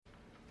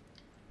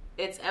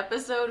It's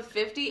episode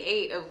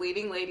 58 of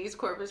Leading Ladies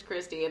Corpus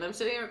Christi, and I'm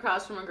sitting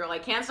across from a girl I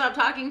can't stop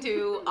talking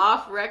to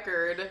off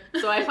record,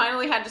 so I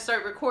finally had to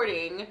start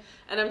recording,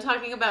 and I'm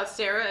talking about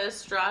Sarah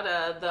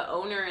Estrada, the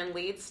owner and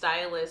lead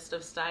stylist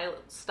of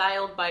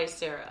Styled by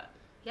Sarah.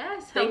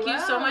 Yes, Thank you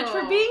so much for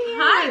being here.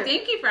 Hi,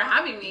 thank you for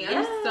having me.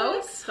 Yes. I'm so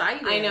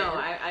excited. I know,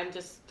 I'm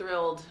just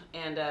thrilled,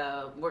 and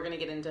we're going to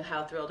get into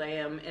how thrilled I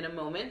am in a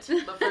moment,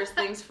 but first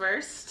things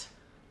first,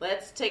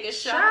 let's take a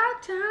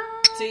shot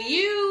time to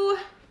you.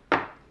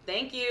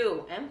 Thank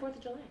you. And 4th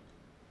of July.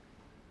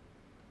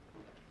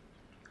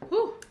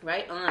 Whew.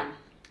 Right on.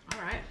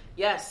 All right.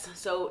 Yes.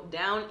 So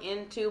down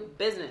into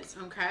business.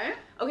 Okay.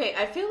 Okay.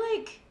 I feel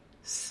like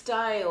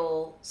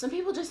style, some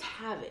people just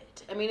have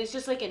it. I mean, it's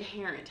just like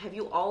inherent. Have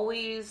you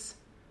always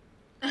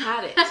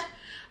had it?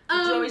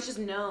 Did you always just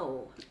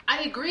know?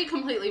 I agree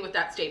completely with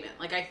that statement.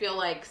 Like, I feel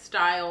like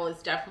style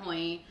is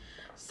definitely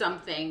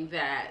something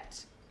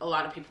that a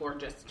lot of people are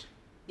just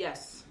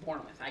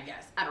born with, I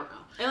guess. I don't know.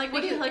 And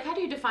like, how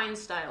do you define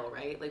style,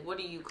 right? Like, what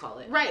do you call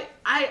it? Right.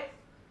 I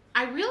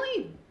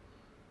really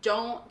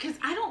don't, because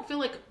I don't feel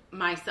like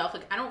myself,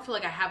 like, I don't feel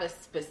like I have a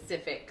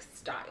specific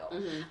style.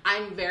 Mm-hmm.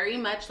 I'm very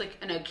much like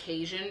an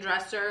occasion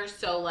dresser.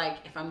 So like,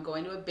 if I'm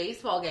going to a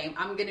baseball game,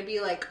 I'm going to be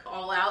like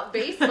all out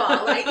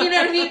baseball. Like, you know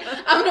what I mean?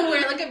 I'm going to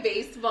wear like a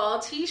baseball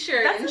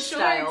t-shirt and shorts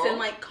style. and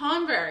like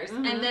Converse.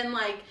 Mm-hmm. And then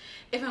like,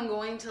 if I'm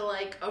going to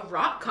like a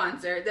rock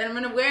concert, then I'm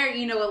going to wear,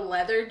 you know, a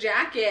leather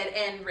jacket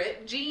and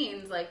ripped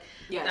jeans. Like,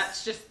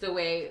 that's just the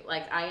way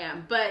like I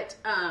am. But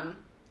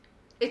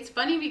it's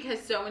funny because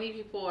so many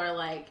people are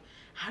like,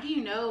 how do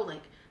you know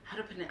like how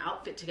to put an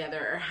outfit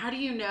together? Or how do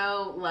you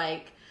know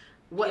like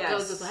what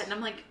goes with what? And I'm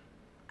like,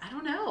 I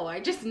don't know. I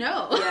just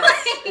know.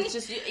 Yes. It's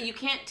just, you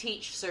can't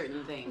teach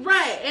certain things.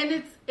 Right.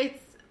 And it's,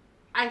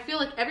 I feel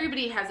like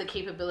everybody has a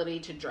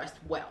capability to dress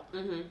well.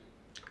 Mm-hmm.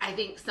 I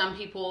think some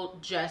people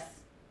just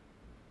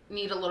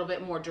need a little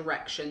bit more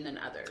direction than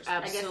others.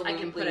 Absolutely. I guess I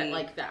can put it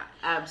like that.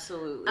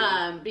 Absolutely.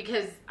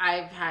 Because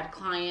I've had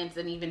clients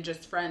and even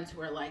just friends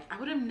who are like, I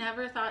would have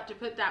never thought to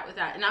put that with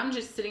that. And I'm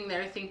just sitting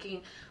there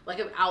thinking like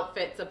of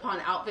outfits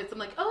upon outfits. I'm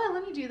like, oh,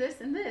 let me do this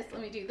and this. Let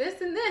me do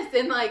this and this.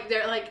 And like,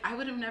 they're like, I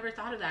would have never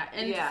thought of that.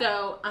 And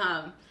so,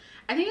 I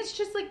think it's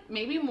just like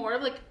maybe more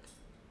of like,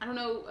 I don't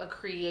know, a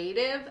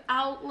creative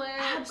outlet.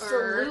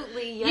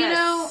 Absolutely, yes. You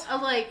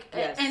know, like,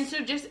 yes. And so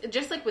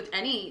just like with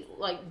any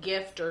like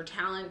gift or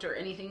talent or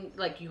anything,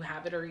 like you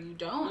have it or you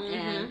don't.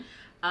 Mm-hmm.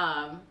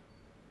 And,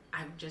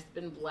 I've just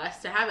been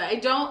blessed to have it. I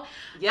don't.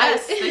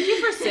 Yes, thank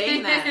you for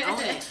saying that.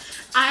 Own it.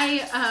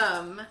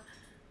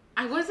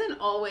 I wasn't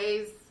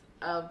always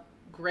a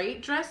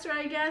great dresser,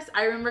 I guess.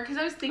 I remember because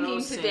I was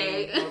thinking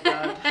today. Oh,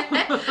 God.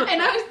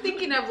 And I was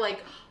thinking of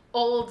like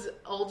old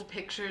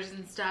pictures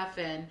and stuff,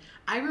 and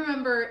I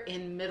remember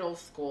in middle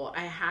school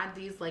I had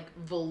these like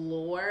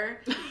velour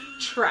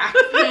track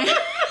pants.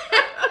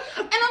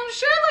 And I'm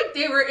sure like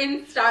they were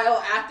in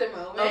style at the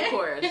moment. Of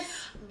course.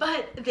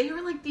 But they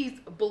were like these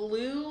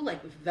blue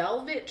like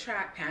velvet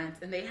track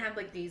pants, and they had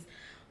like these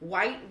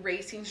white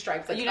racing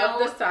stripes like up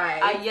the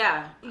side.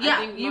 I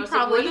think you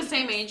probably we're the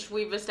same age,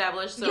 we've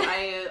established, so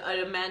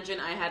I imagine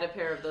I had a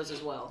pair of those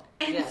as well.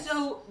 And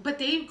so, but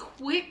they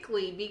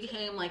quickly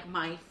became like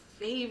my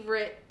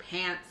favorite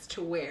pants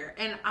to wear.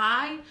 And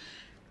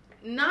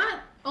not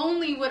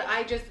only would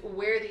I just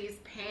wear these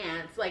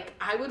pants, like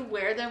I would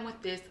wear them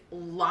with this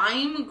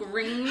lime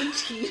green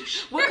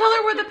t-shirt. What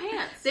color were the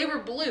pants? They were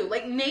blue,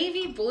 like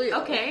navy blue.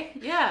 Okay,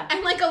 yeah.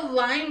 And like a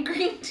lime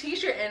green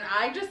t-shirt, and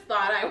I just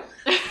thought I was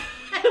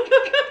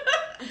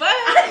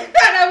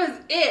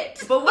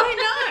it. But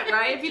why not,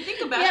 right? If you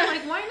think about it,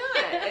 like, why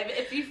not?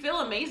 If you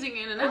feel amazing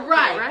in an outfit,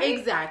 right?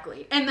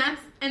 Exactly. And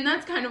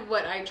that's kind of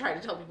what I try to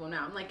tell people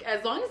now. I'm like,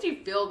 as long as you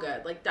feel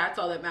good, like, that's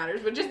all that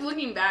matters. But just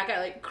looking back, I,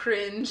 like,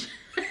 cringe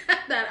at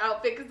that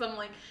outfit because I'm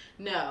like,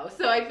 no.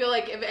 So I feel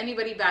like if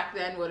anybody back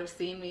then would have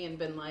seen me and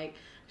been like,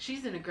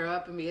 she's going to grow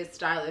up and be a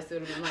stylist, it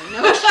would have been like,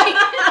 no,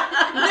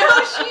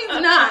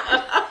 she's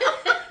not.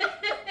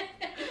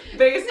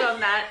 Based on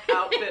that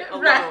outfit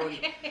alone.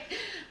 Right.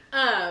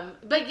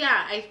 But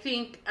yeah, I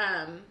think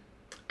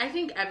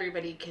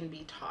everybody can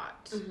be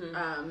taught.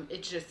 Mm-hmm.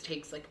 It just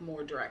takes like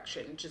more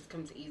direction. It just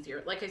comes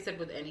easier. Like I said,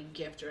 with any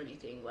gift or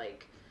anything,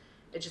 like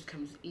it just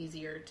comes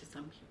easier to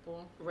some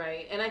people.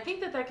 Right. And I think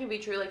that can be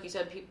true. Like you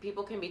said,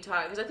 people can be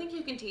taught, because I think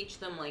you can teach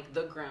them like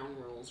the ground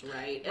rules,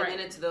 right? And then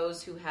it's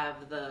those who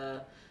have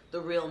the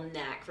real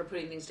knack for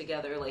putting things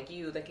together, like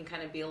you, that can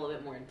kind of be a little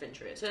bit more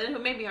adventurous, and who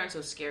maybe aren't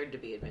so scared to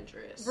be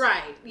adventurous.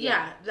 Right.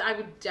 Yeah. I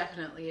would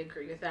definitely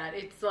agree with that.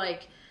 It's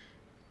like,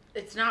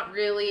 it's not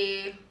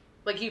really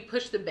like you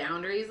push the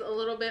boundaries a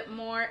little bit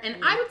more. And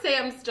I would say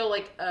I'm still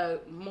like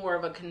more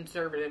of a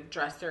conservative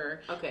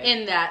dresser. Okay.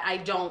 In that I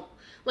don't,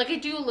 like, I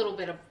do a little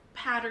bit of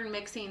pattern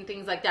mixing,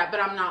 things like that, but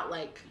I'm not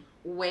like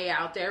way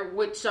out there,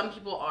 which some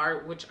people are,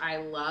 which I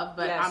love,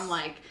 but I'm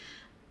like,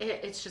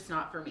 it's just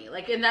not for me.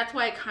 Like, and that's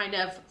why I kind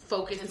of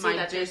focus my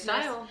business. Your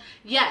style.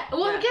 Yeah.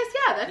 Well, I guess,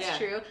 that's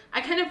true.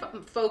 I kind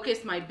of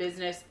focus my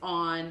business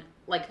on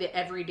like the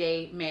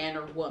everyday man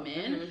or woman.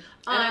 Mm-hmm. And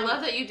I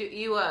love that you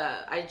do.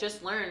 I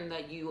just learned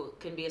that you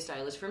can be a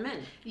stylist for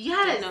men.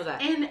 Yes, didn't know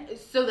that. And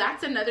so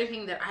that's another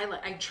thing that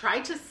I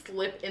try to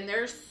slip in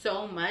there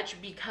so much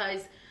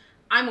because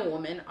I'm a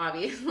woman,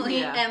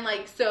 obviously, and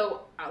like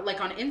so, like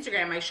on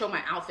Instagram, I show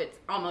my outfits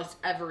almost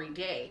every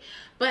day,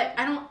 but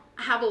I don't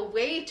have a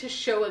way to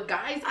show a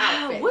guy's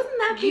outfit. Wouldn't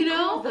that be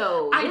cool,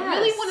 though? I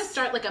really want to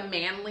start like a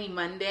Manly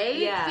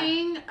Monday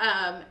thing,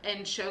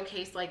 and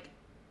showcase like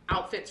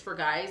outfits for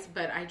guys,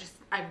 but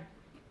I've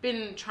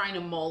been trying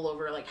to mull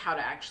over like how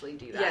to actually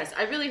do that. Yes,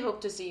 I really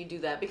hope to see you do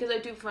that because I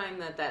do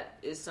find that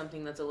is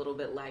something that's a little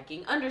bit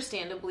lacking,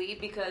 understandably,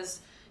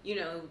 because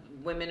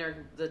women are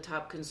the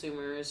top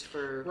consumers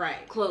for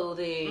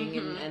clothing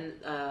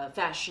and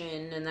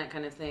fashion and that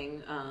kind of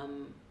thing.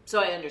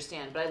 So I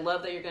understand, but I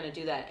love that you're going to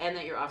do that and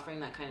that you're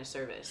offering that kind of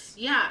service.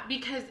 Yeah,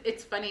 because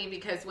it's funny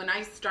because when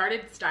I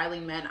started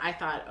styling men, I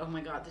thought, oh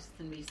my God, this is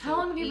going to be so How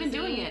long have you been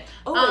doing it?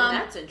 Oh, and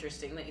that's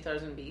interesting that you thought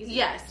it was going to be easy.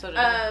 Yes. So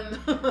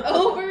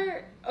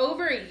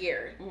over a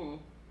year. Mm.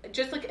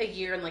 Just like a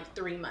year and like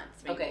 3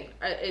 months maybe,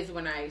 is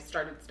when I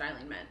started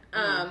styling men.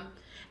 Mm-hmm.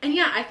 And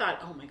yeah, I thought,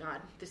 oh my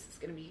God, this is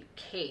going to be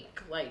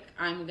cake. Like,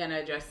 I'm going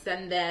to just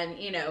send them,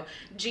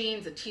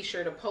 jeans, a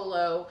t-shirt, a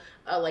polo,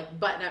 a like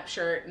button-up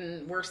shirt,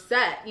 and we're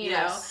set, you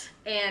know?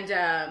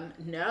 And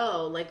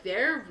no, like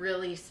they're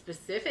really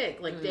specific.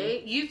 Like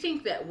you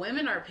think that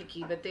women are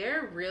picky, but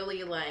they're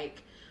really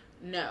like,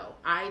 no.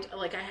 I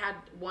had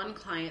one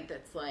client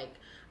that's like,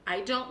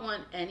 I don't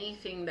want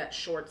anything that's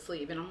short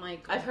sleeve. And I'm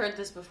like, I've heard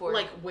this before.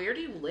 Like, where do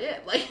you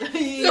live? Like,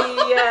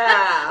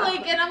 yeah.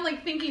 Like, and I'm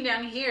like thinking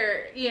down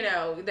here,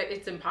 that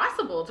it's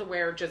impossible to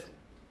wear just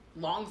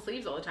long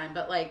sleeves all the time.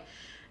 But like,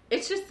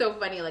 it's just so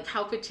funny, like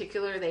how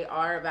particular they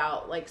are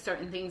about like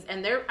certain things.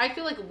 And I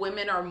feel like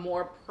women are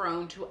more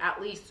prone to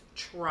at least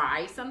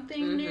try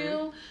something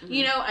new.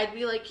 Mm-hmm. I'd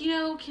be like,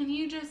 can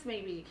you just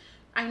maybe,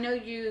 I know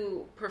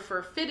you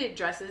prefer fitted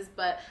dresses,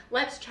 but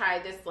let's try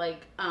this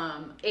like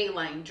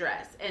A-line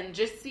dress and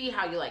just see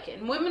how you like it.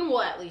 And women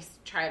will at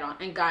least try it on,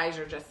 and guys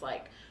are just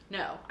like,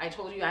 no, I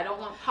told you I don't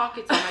want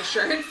pockets on my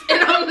shirts,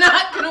 and I'm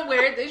not gonna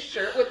wear this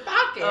shirt with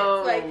pockets.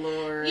 Oh, like,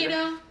 Lord.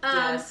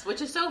 Yes,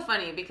 which is so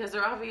funny because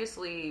they're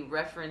obviously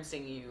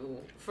referencing you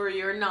for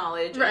your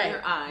knowledge and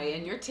your eye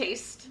and your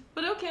taste.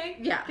 But okay,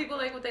 people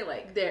like what they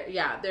like.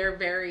 They're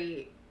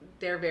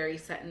very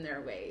set in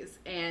their ways.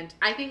 And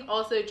I think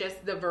also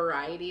just the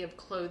variety of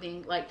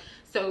clothing, like,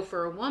 so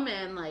for a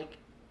woman, like,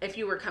 if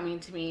you were coming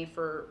to me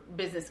for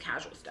business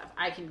casual stuff,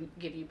 I can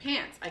give you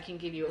pants, I can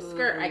give you a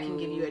skirt, I can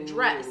give you a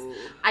dress,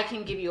 I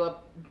can give you a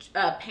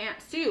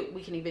pantsuit,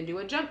 we can even do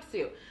a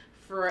jumpsuit.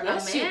 For a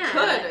man, you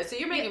could. So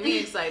you're making me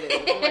excited.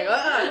 I'm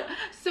like,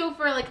 So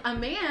for like a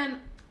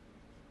man,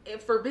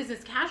 for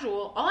business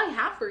casual, all I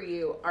have for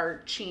you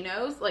are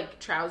chinos, like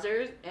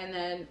trousers, and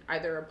then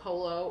either a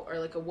polo or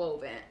like a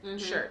woven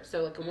shirt.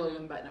 So like a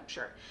woven button-up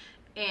shirt.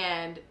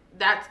 And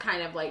that's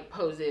kind of like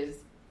poses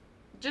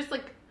just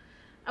like,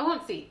 I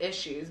won't say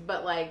issues,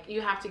 but like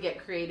you have to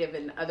get creative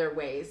in other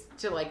ways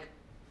to like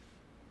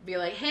be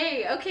like,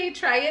 hey, okay,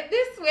 try it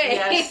this way.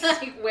 Yes.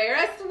 Like wear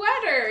a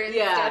sweater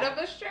instead of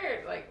a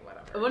shirt. Like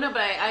whatever. Well, no,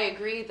 but I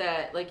agree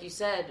that, like you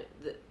said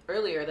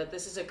earlier, that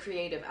this is a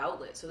creative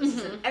outlet. So this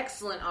is an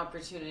excellent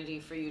opportunity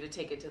for you to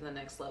take it to the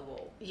next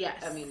level.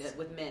 Yes. I mean,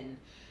 with men.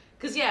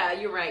 Because, yeah,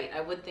 you're right. I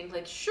would think,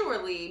 like,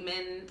 surely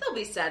men, they'll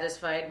be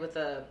satisfied with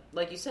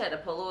like you said, a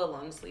polo, a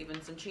long sleeve,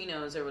 and some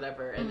chinos or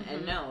whatever.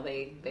 And no,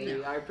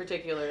 they are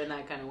particular in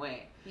that kind of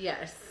way.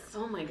 Yes.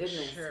 Oh, my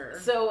goodness. Sure.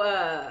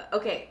 So,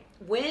 okay.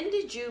 When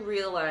did you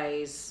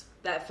realize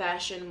that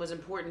fashion was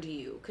important to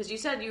you? Because you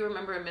said you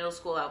remember a middle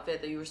school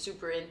outfit that you were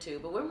super into.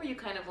 But when were you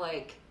kind of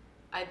like,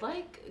 I'd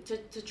like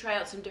to try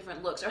out some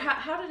different looks? Or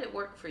how did it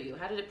work for you?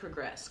 How did it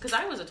progress? Because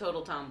I was a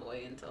total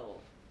tomboy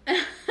until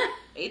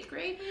 8th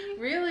grade,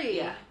 maybe? Really?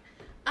 Yeah.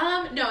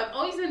 No, I've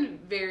always been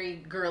very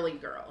girly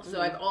girl.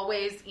 So I've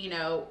always,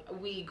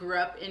 we grew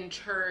up in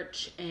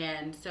church,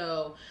 and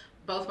so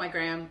both my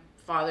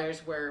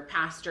grandfathers were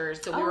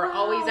pastors, so we were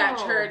always at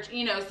church,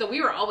 so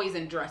we were always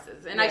in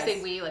dresses. And I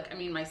say we, like, I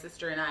mean my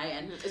sister and I.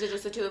 And is it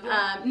just the two of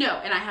you?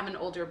 No, and I have an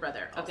older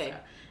brother also. Okay.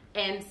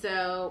 And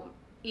so,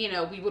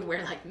 we would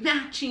wear like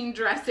matching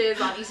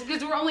dresses on Easter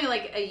because we're only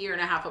like a year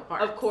and a half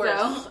apart. Of course.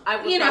 So,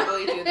 I would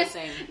probably do the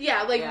same.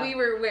 We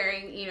were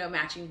wearing,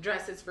 matching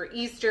dresses for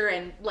Easter.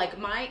 And like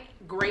my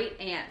great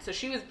aunt, so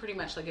she was pretty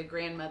much like a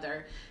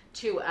grandmother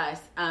to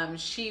us.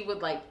 She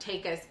would like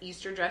take us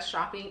Easter dress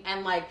shopping,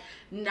 and like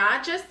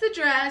not just the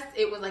dress,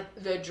 it was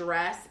like the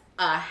dress,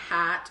 a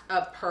hat,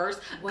 a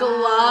purse,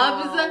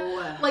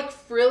 gloves, like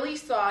frilly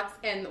socks,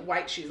 and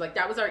white shoes. Like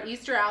that was our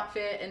Easter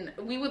outfit, and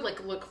we would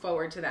like look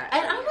forward to that.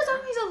 And I was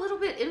always a little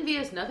bit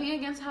envious. Nothing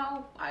against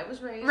how I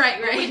was raised.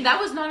 Right. I mean, that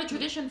was not a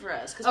tradition for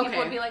us because people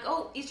would be like,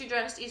 "Oh, Easter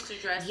dress."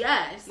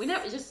 Yes. We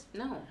never it just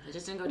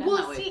didn't go down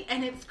that way. See,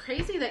 and it's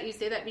crazy that you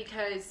say that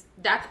because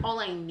that's all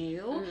I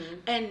knew,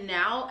 and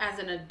now as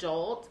an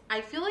adult,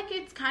 I feel like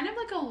it's kind of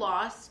like a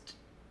lost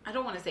I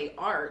don't want to say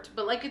art,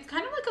 but like it's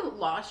kind of like a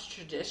lost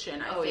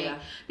tradition, I think. Yeah.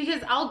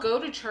 Because I'll go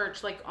to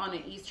church like on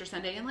an Easter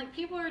Sunday and like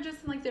people are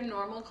just in like their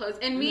normal clothes.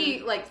 And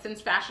me, like,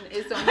 since fashion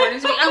is so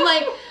important to me, I'm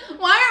like,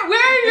 where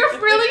are your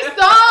frilly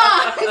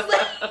socks?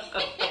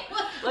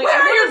 Like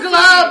where are your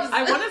gloves?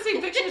 I want to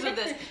see pictures of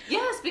this.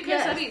 Yes,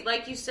 because I mean,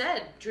 like you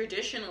said,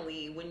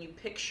 traditionally when you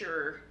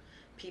picture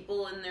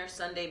people in their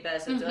Sunday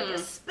best, it's like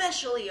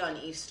especially on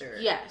Easter.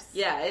 Yes.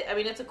 Yeah, I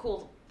mean it's a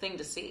cool thing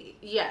to see.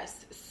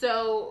 Yes.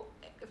 So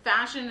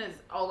fashion has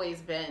always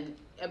been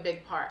a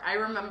big part. I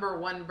remember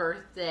one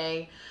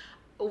birthday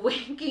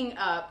waking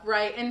up,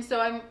 right? And so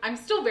I'm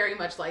still very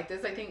much like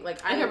this. I think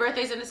like her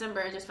birthday's in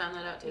December. I just found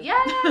that out too.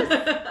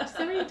 Yes.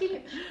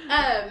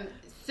 17th.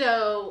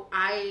 So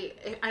I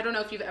don't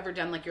know if you've ever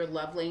done like your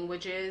love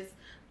languages.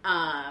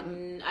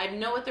 I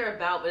know what they're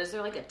about, but is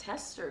there like a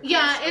test or?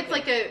 Yeah, it's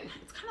like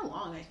it's kind of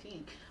long, I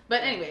think.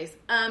 But anyways,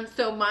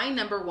 so my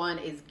number one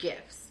is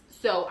gifts.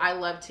 So I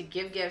love to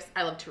give gifts.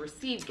 I love to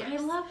receive gifts. I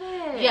love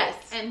it. Yes.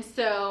 And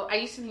so I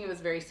used to think it was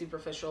very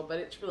superficial, but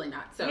it's really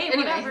not. So hey,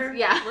 anyways, whatever.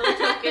 Yeah.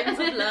 Little tokens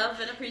of love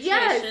and appreciation.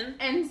 Yes.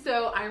 And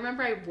so I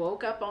remember I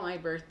woke up on my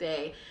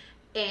birthday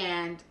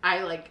and I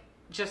like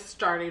just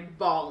started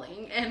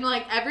bawling. And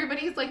like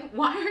everybody's like,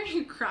 why are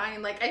you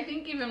crying? Like I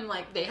think even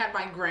like they had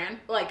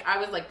I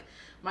was like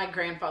my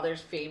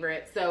grandfather's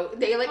favorite. So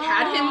they like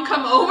had him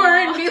come over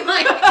and be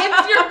like,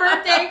 it's your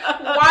birthday.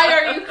 Why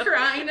are you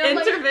crying?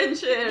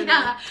 Intervention. Like,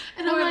 yeah.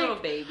 And poor I'm like,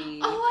 little baby.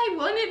 all I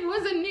wanted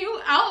was a new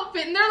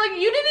outfit. And they're like,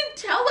 you didn't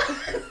tell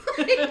us.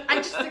 Like, I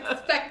just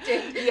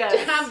expected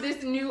to have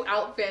this new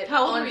outfit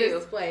on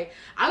display.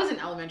 I was in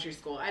elementary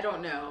school. I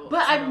don't know.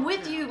 But I'm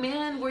with you,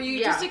 man. Where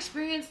you just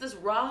experience this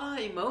raw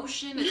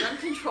emotion. It's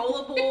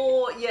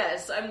uncontrollable.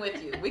 Yes, I'm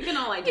with you. We can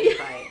all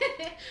identify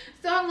it.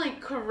 So I'm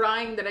like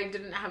crying that I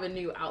didn't have a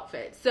new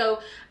outfit. So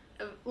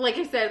like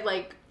I said,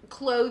 like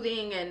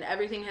clothing and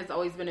everything has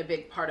always been a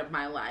big part of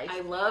my life.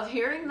 I love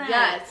hearing that.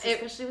 Yes,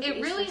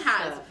 it really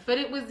has. But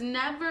it was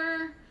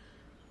never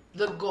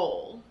the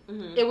goal.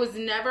 Mm-hmm. It was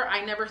never,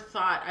 I never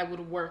thought I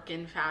would work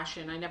in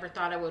fashion. I never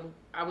thought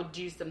I would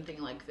do something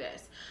like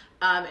this.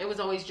 It was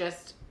always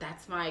just,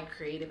 that's my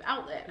creative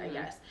outlet, I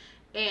guess.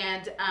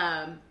 And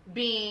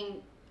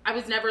I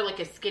was never like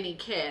a skinny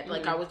kid.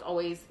 Like I was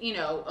always,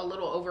 a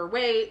little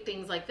overweight,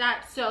 things like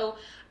that. So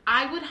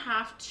I would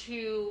have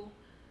to,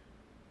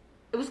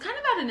 it was kind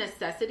of out of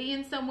necessity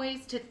in some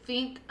ways to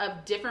think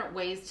of different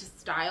ways to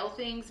style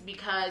things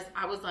because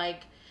I was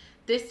like,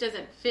 this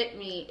doesn't fit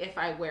me if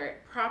I wear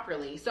it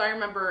properly. So I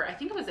remember, I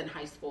think I was in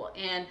high school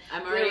and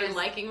I'm already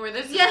liking where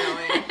this is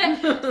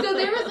going. So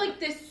there was like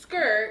this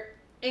skirt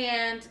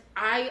and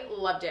I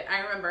loved it.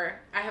 I remember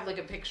I have like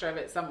a picture of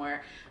it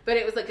somewhere, but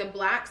it was like a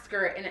black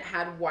skirt and it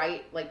had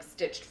white like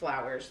stitched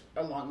flowers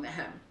along the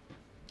hem.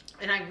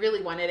 And I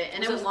really wanted it.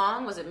 And was it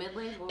long? Was it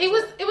mid-length? It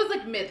was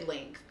like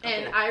mid-length.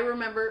 Okay. And I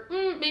remember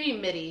maybe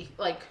midi,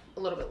 like a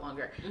little bit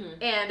longer.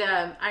 Mm-hmm.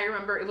 And I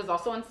remember it was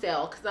also on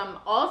sale because I'm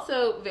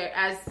also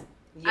as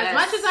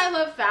much as I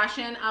love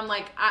fashion, I'm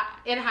like,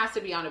 it has to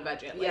be on a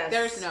budget. Like,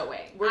 there's no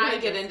way. We're going to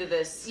get into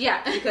this.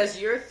 Yeah.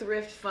 Because your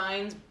thrift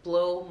finds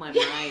blow my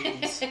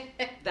mind.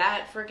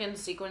 That freaking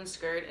sequin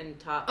skirt and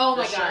top. Oh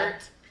my God.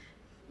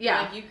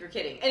 Yeah. Like you're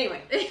kidding.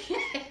 Anyway.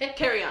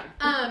 Carry on.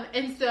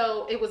 And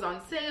so it was on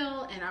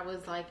sale and I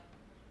was like,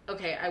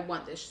 okay, I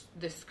want this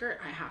skirt.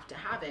 I have to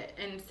have it.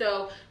 And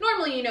so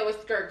normally, a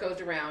skirt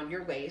goes around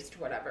your waist,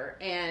 whatever.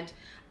 And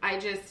I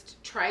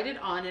just tried it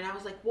on and I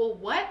was like, well,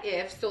 what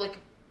if, so like,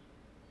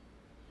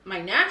 my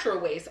natural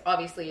waist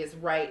obviously is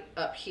right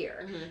up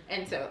here. Mm-hmm.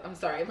 And so I'm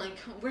sorry, I'm like,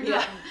 we're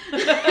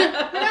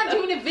not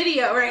doing a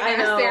video right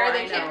now, Sarah.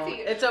 They can't see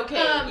you. It's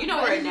okay. You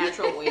know where a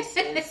natural waist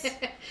is.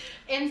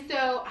 And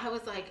so I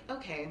was like,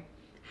 okay,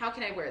 how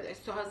can I wear this?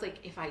 So I was like,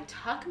 if I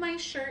tuck my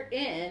shirt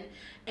in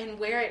and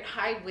wear it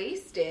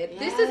high-waisted,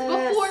 this is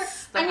before,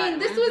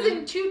 this was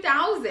in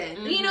 2000.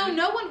 Mm-hmm.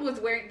 No one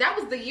was wearing, that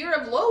was the year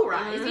of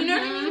low-rise. Mm-hmm. You know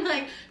what I mean?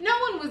 Like, no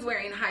one was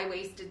wearing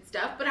high-waisted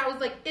stuff, but I was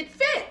like, it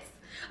fits.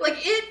 Like,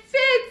 it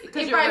fits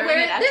because if I wear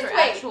it this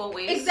way. Actual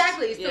waist.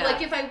 Exactly. So,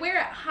 like, if I wear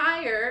it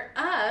higher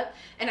up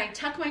and I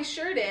tuck my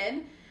shirt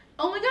in,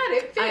 oh my God,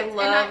 it fits. I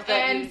love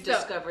that you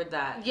discovered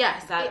that.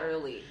 Yes.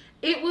 Early.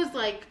 It was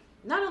like,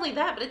 not only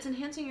that, but it's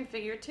enhancing your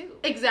figure too.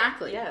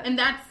 Exactly. Yeah. And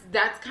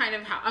that's kind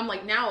of how, I'm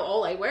like, now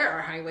all I wear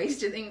are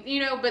high-waisted things,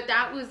 but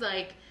that was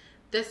like,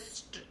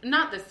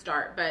 not the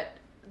start, but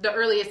the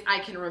earliest I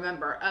can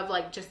remember of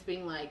like, just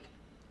being like,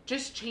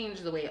 just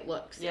change the way it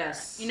looks.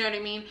 Yes. You know what I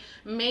mean?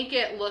 Make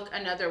it look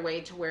another way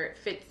to where it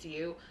fits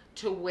you,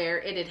 to where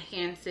it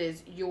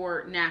enhances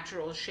your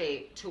natural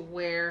shape, to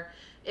where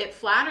it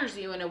flatters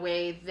you in a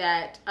way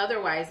that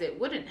otherwise it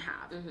wouldn't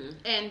have. Mm-hmm.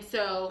 And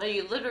so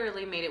you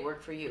literally made it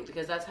work for you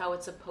because that's how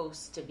it's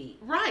supposed to be.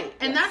 Right.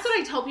 And that's what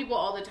I tell people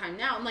all the time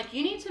now. I'm like,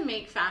 you need to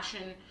make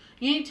fashion,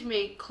 you need to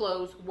make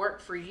clothes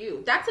work for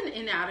you. That's an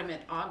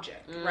inanimate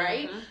object,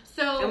 right?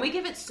 So, and we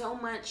give it so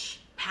much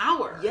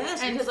power.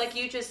 Yes, because like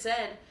you just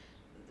said,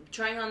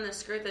 trying on this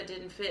skirt that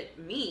didn't fit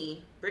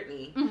me,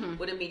 Brittany,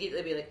 would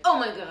immediately be like, oh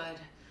my God.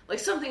 like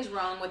something's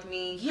wrong with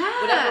me.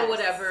 Yes.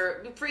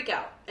 Whatever. Freak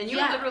out. And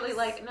you're literally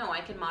like, no,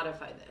 I can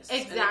modify this.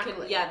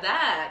 Exactly.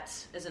 That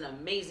is an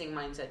amazing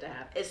mindset to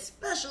have,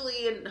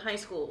 especially in high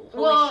school.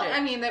 Holy shit.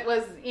 I mean, that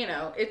was,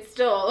 it's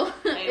still,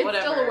 it's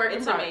still a work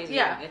in progress. Amazing.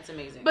 Yeah. It's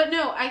amazing. But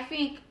no, I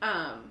think,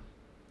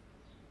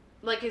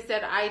 like I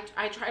said,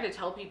 I try to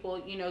tell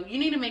people, you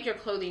need to make your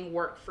clothing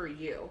work for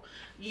you.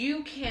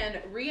 You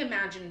can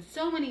reimagine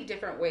so many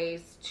different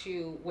ways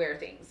to wear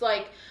things.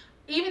 Like,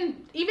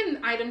 even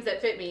items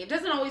that fit me, it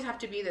doesn't always have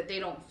to be that they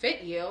don't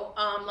fit you.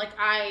 Like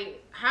I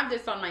have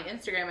this on my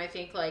Instagram, I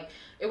think, like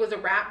it was a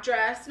wrap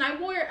dress, and I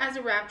wore it as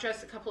a wrap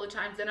dress a couple of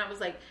times, and I was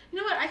like, you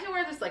know what, I can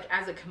wear this like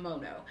as a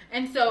kimono.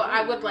 And so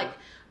I would like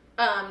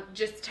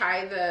just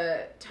tie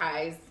the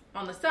ties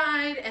on the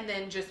side, and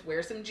then just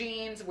wear some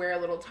jeans, wear a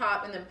little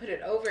top, and then put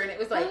it over, and it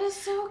was like, that is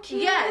so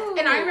cute. Yes.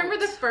 And I remember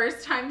the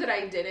first time that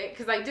I did it,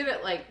 because I did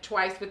it like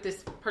twice with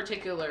this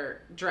particular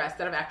dress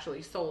that I've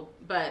actually sold,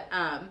 but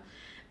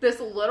this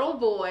little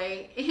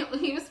boy,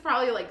 he was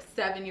probably like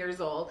 7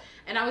 years old,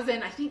 and I was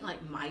in, I think,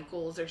 like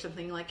Michael's or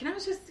something, like, and I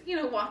was just,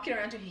 walking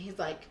around to him, he's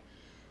like,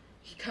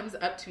 he comes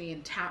up to me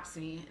and taps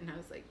me, and I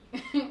was like,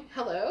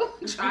 hello,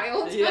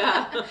 child.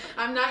 Yeah.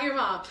 I'm not your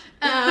mom.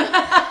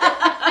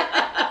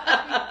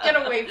 Get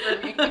away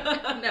from me.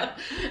 No.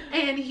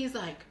 And he's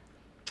like,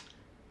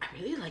 I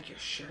really like your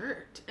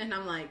shirt. And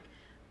I'm like,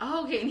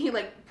 oh, okay. And he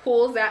like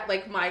pulls at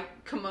like my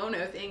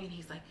kimono thing, and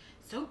he's like,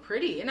 so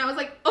pretty. And I was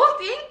like, oh,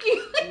 thank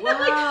you.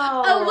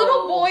 Wow. Like a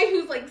little boy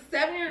who's like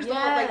 7 years old,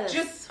 like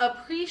just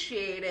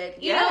appreciate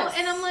it, you know?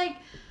 And I'm like,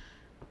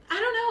 I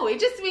don't know. It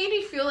just made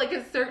me feel like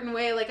a certain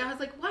way. Like I was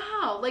like,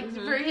 wow, like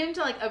for him to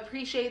like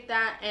appreciate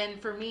that,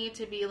 and for me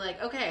to be like,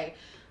 okay,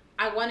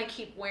 I want to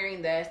keep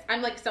wearing this.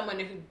 I'm like someone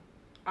who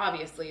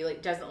obviously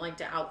like doesn't like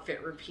to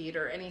outfit repeat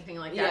or anything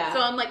like that. Yeah.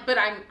 So I'm like, but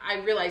I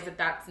realize that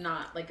that's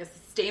not like a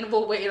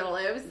sustainable way to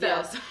live.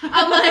 So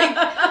I'm like,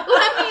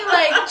 let me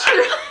like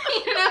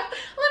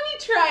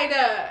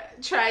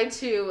try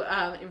to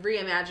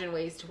reimagine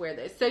ways to wear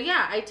this. So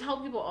yeah, I tell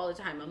people all the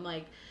time, I'm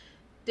like,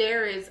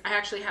 I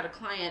actually had a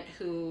client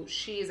who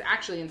she's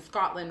actually in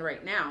Scotland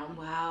right now.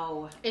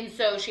 Wow. And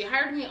so she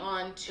hired me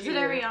on to... Is it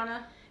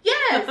Ariana?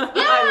 Yes.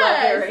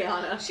 I love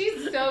Ariana.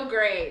 She's so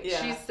great.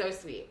 Yeah. She's so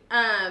sweet.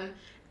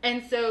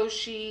 And so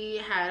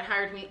she had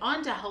hired me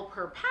on to help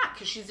her pack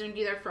because she's going to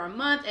be there for a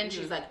month. And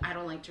she's like, I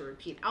don't like to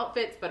repeat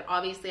outfits, but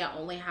obviously I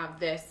only have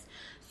this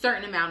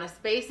certain amount of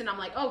space. And I'm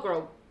like, oh,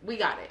 girl, we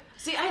got it.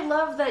 See, I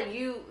love that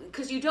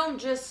because you don't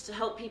just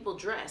help people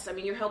dress. I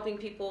mean, you're helping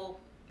people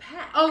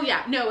pack. Oh,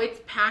 yeah. No,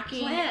 it's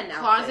packing, closet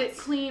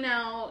outfits. Clean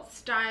out,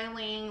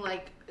 styling,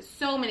 like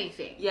so many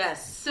things.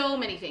 Yes. So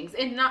many things.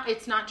 And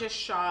it's not just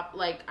shop,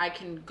 like I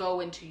can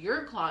go into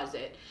your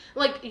closet.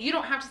 Like you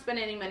don't have to spend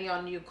any money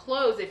on new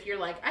clothes if you're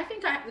like,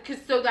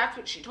 so that's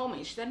what she told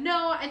me. She said,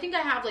 no, I think I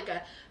have like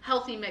a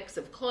healthy mix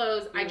of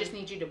clothes. I just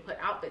need you to put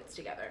outfits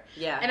together.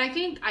 Yeah. And I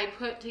think I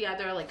put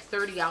together like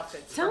 30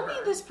 outfits. Tell me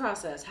this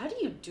process. How do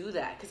you do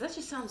that? Because that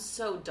just sounds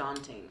so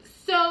daunting.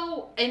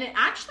 So, and it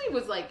actually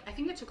was like, I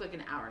think it took like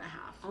an hour and a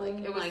half.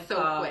 Like it was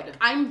so quick.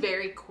 I'm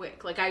very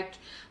quick.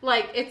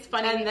 It's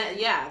funny.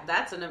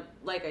 And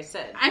like I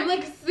said, I'm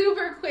like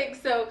super quick.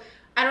 So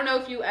I don't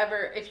know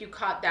if you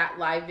caught that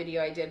live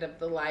video I did of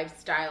the live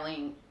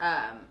styling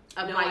of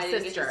my sister.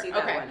 Didn't get to see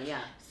that one.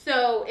 Yeah.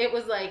 So it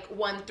was like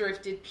one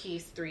thrifted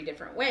piece 3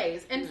 different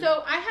ways. And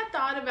so I had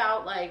thought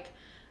about like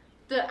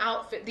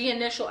the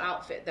initial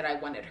outfit that I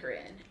wanted her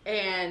in.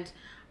 And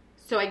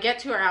so I get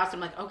to her house, I'm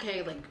like,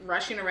 okay, like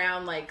rushing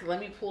around, like, let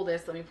me pull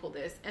this.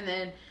 And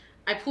then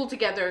I pulled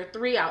together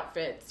 3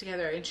 outfits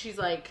together, and she's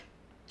like,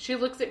 she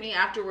looks at me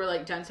after we're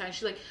like done styling.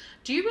 She's like,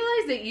 do you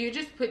realize that you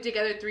just put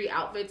together 3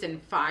 outfits in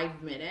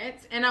 5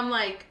 minutes? And I'm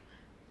like,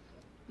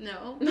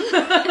 no. And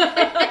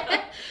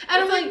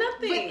I'm like,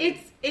 nothing.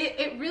 But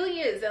it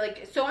really is.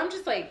 Like, so I'm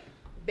just like,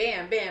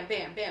 bam, bam,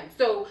 bam, bam.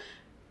 So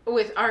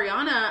with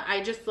Ariana,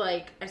 I just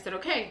like, I said,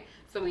 okay.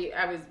 So we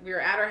were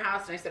at her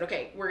house, and I said,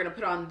 okay, we're going to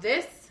put on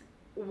this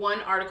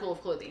one article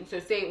of clothing. So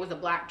say it was a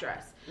black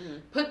dress.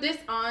 Put this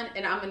on,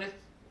 and I'm going to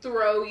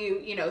throw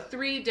you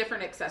 3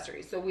 different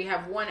accessories. So we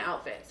have one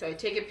outfit. So I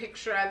take a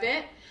picture of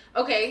it.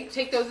 Okay,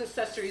 take those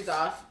accessories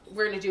off.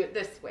 We're going to do it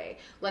this way.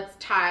 Let's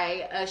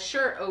tie a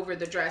shirt over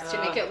the dress to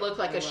make it look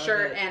like a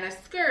shirt and a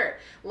skirt.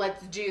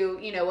 Let's do,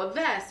 a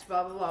vest,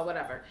 blah, blah, blah,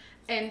 whatever.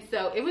 And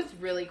so it was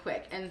really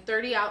quick. And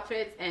 30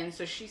 outfits. And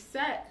so she's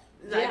set.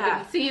 Yeah.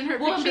 I've been seeing her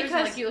pictures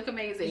and like, you look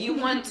amazing. You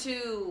want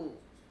to...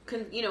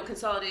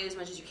 consolidate as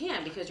much as you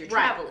can because you're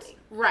traveling.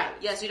 Right.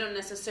 Yes, you don't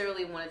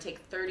necessarily want to take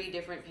 30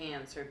 different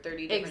pants or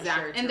 30 different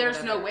shirts. And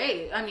there's no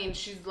way. I mean,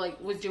 she's like,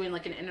 was doing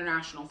like an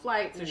international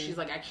flight, so she's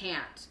like, I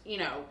can't,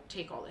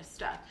 take all this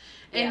stuff.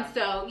 And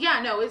so,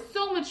 it's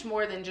so much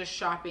more than just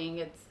shopping.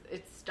 It's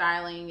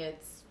styling,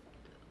 it's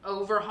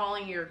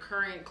overhauling your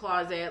current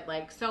closet,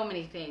 like so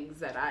many things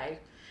that I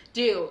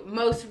do.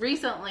 Most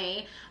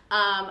recently,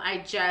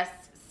 I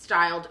just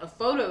styled a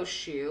photo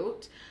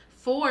shoot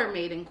for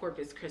Made in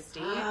Corpus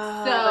Christi.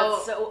 Oh,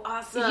 that's so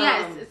awesome.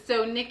 Yes.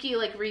 So Nikki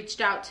like reached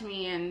out to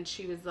me and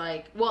she was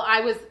like, well,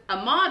 I was a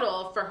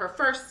model for her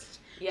first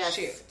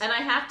shoot. And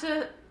I have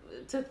to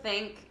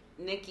thank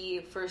Nikki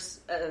for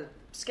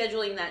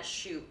scheduling that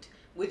shoot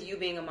with you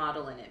being a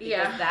model in it.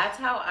 Because that's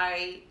how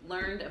I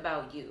learned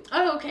about you.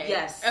 Oh, okay.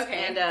 Yes.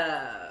 Okay. And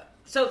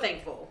so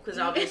thankful, because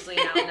obviously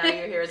now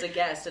you're here as a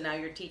guest, and now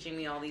you're teaching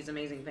me all these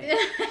amazing things.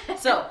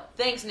 So,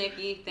 thanks,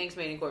 Nikki. Thanks,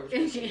 Made in Corpus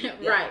Christi.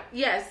 Yeah. Right.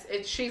 Yes.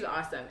 She's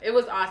awesome. It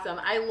was awesome.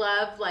 I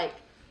love, like,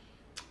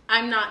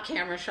 I'm not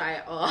camera shy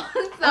at all.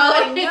 So,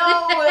 I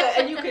know.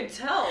 And you can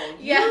tell.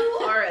 You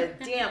are a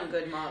damn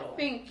good model.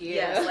 Thank you.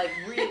 Yes, like,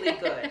 really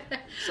good.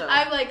 So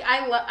I'm like,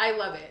 I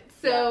love it.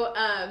 So,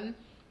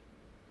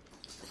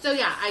 So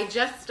yeah, I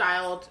just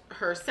styled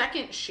her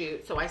second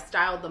shoot. So I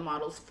styled the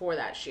models for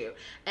that shoot.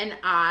 And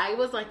I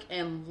was like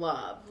in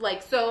love.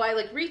 Like, so I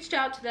like reached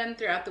out to them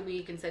throughout the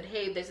week and said,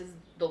 hey, this is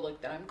the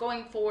look that I'm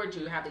going for. Do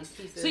you have these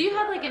pieces? So you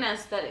had like an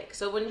aesthetic.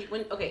 So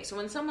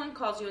when someone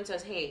calls you and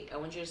says, hey, I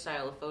want you to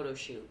style a photo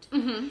shoot.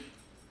 Mm-hmm.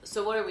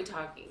 So what are we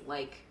talking?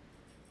 Like,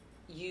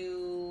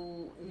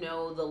 you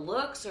know the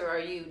looks,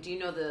 or do you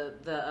know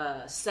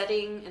the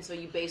setting, and so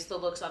you base the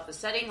looks off the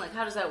setting? Like,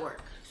 how does that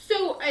work?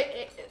 So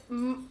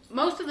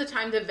most of the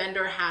time the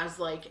vendor has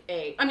like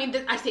I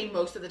say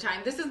most of the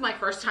time. This is my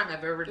first time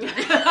I've ever done it.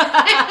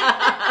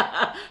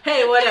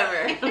 Hey,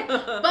 whatever.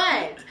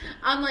 But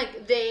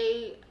like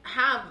they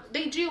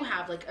do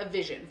have like a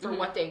vision for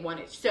what they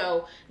wanted.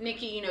 So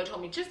Nikki,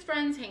 told me just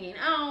friends hanging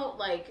out,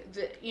 like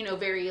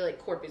very like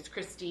Corpus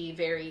Christi,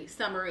 very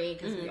summery,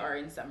 because we are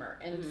in summer.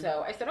 And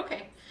so I said,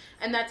 okay.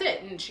 And that's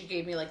it. And she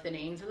gave me like the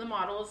names of the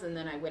models, and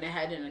then I went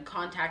ahead and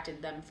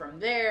contacted them from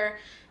there.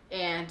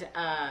 And,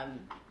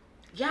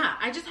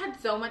 I just had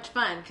so much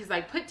fun because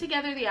I put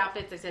together the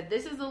outfits. I said,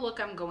 this is the look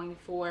I'm going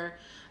for.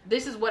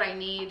 This is what I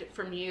need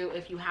from you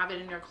if you have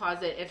it in your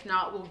closet. If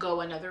not, we'll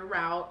go another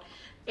route.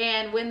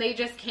 And when they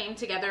just came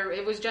together,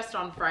 it was just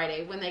on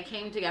Friday. When they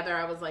came together,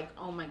 I was like,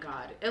 oh my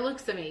God, it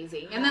looks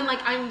amazing. And then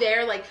like, I'm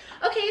there like,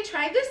 okay,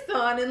 try this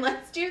on and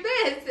let's do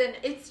this. And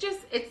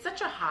it's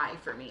such a high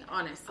for me,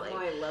 honestly. Oh,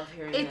 I love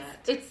hearing that.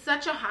 It's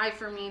such a high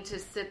for me to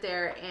sit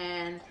there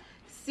and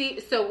see.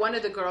 So one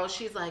of the girls,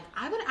 she's like,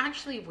 I would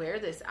actually wear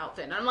this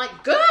outfit. And I'm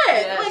like, good.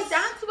 Yes. Like,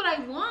 that's what I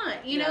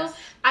want. You know,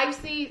 I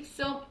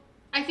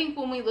think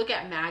when we look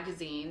at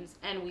magazines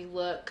and we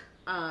look,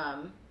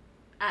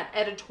 at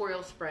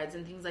editorial spreads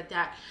and things like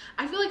that,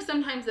 I feel like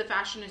sometimes the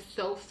fashion is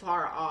so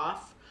far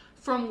off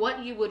from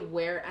what you would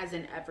wear as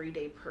an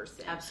everyday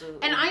person.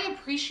 Absolutely. And I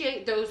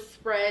appreciate those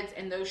spreads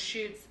and those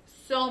shoots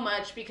so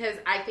much because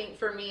I think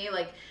for me,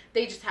 like,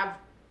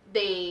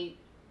 they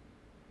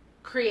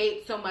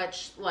create so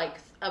much like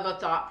of a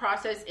thought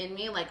process in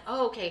me, like,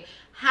 oh, okay,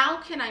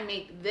 how can I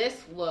make this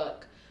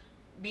look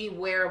be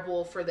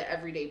wearable for the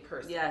everyday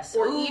person? Yes.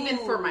 Or even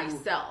for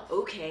myself.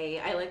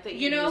 Okay. I like that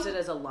you use it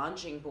as a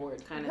launching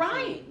board kind of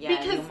thing. Yeah,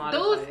 because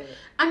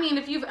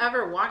if you've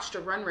ever watched a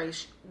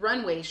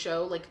runway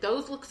show, like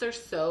those looks are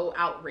so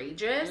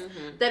outrageous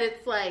that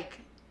it's like,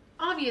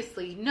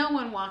 obviously no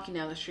one walking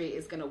down the street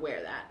is going to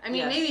wear that. I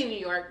mean, maybe in New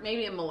York,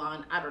 maybe in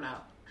Milan, I don't know.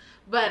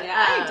 But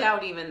I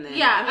doubt even then.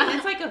 Yeah. I mean,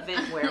 it's like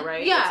event wear,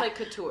 right? Yeah. It's like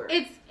couture.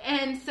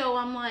 And so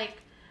I'm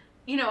like,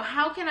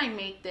 how can I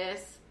make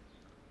this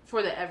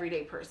for the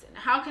everyday person?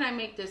 How can I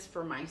make this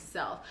for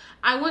myself?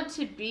 I want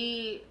to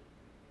be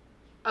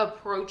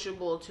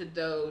approachable to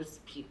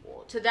those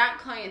people, to that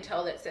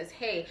clientele that says,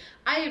 hey,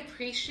 I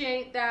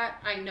appreciate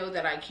that. I know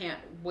that I can't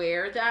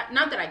wear that.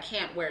 Not that I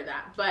can't wear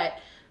that, but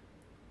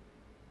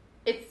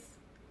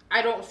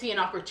I don't see an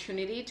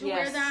opportunity to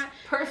wear that.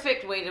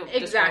 Perfect way to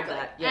describe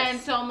that. Yes.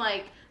 And so I'm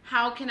like,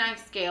 how can I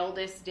scale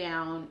this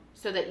down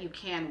so that you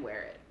can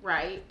wear it,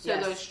 right? So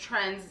those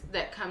trends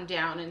that come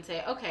down and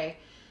say, okay,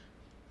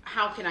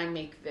 how can I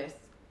make this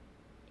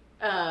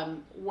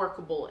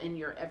workable in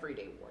your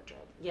everyday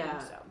wardrobe? Yeah.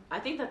 So I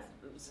think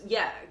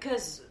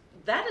because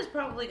that is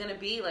probably going to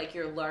be like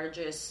your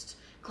largest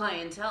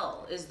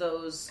clientele, is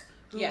those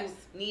who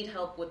need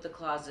help with the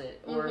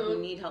closet, or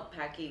who need help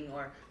packing,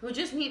 or who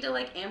just need to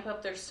like amp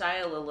up their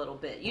style a little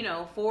bit,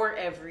 for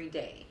every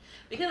day.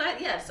 Because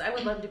I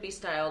would love to be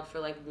styled for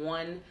like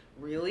one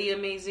really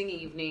amazing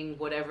evening,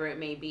 whatever it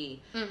may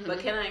be. But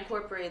can I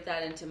incorporate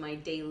that into my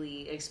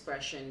daily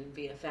expression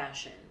via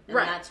fashion? And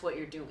that's what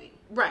you're doing.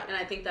 Right. And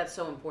I think that's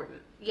so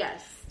important.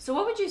 Yes. So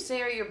what would you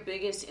say are your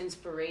biggest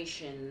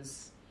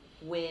inspirations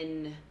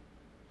when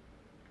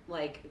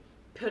like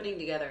putting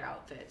together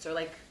outfits, or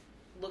like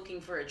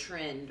looking for a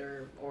trend,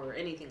 or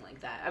anything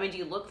like that? I mean, do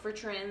you look for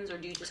trends, or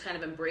do you just kind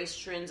of embrace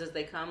trends as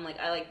they come? Like,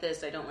 I like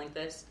this, I don't like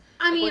this.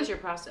 What's your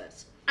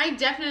process? I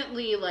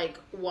definitely like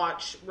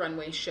watch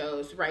runway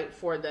shows, right?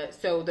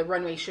 So the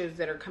runway shows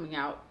that are coming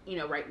out,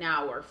 right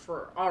now, or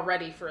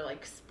already for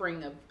like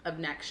spring of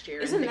next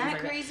year. Isn't that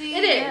crazy?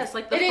 It is. Yes,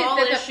 like the fall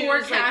issue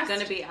is like going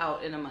to be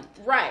out in a month.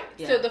 Right.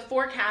 Yeah. So the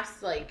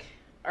forecasts like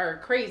are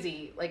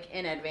crazy, like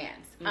in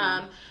advance.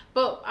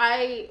 But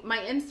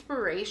my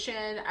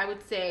inspiration, I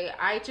would say,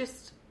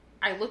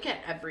 I look at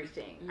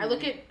everything. Mm-hmm. I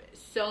look at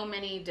so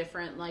many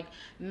different like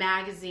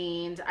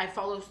magazines. I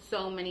follow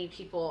so many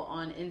people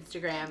on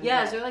Instagram.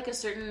 Yeah, is there like a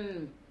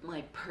certain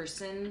like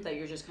person that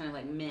you're just kind of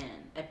like, man,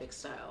 epic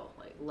style,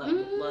 like love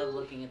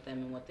looking at them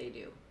and what they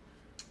do?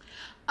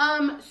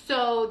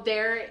 So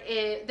there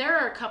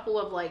are a couple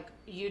of like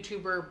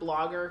YouTuber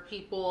blogger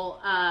people.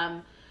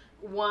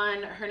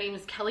 One, her name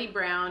is Kelly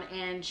Brown,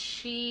 and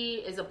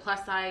she is a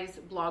plus size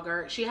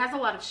blogger. She has a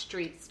lot of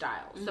street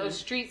style. Mm-hmm. So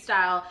street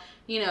style,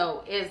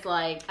 is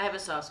like... I have a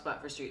soft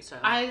spot for street style.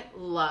 I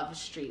love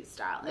street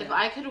style. Yeah. If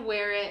I could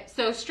wear it...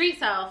 So street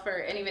style, for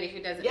anybody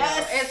who doesn't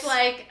know, it's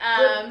like...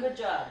 Good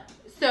job.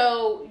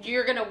 So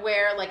you're going to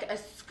wear like a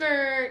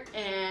skirt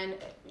and,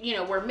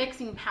 we're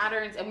mixing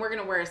patterns, and we're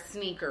going to wear a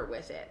sneaker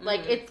with it. Mm-hmm.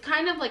 Like, it's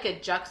kind of like a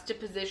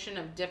juxtaposition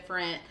of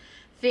different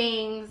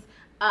things.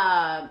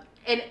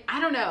 And I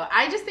don't know.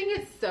 I just think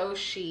it's so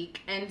chic.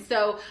 And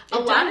so a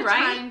lot of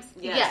times,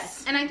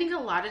 yes. And I think a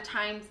lot of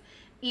times,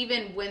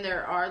 even when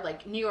there are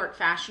like New York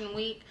Fashion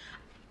Week,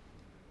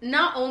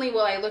 not only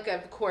will I look,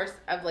 of course,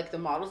 of like the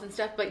models and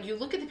stuff, but you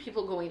look at the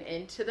people going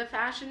into the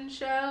fashion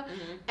show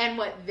and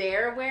what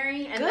they're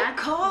wearing, and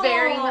that's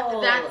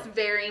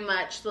very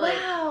much like,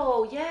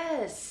 wow,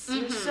 yes,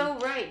 you're so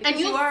right. Because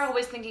and you are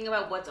always thinking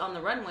about what's on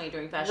the runway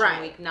during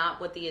Fashion Week, not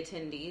what the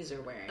attendees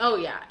are wearing. Oh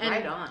yeah, and,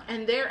 right on.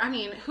 And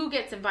who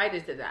gets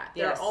invited to that?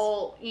 They're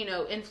all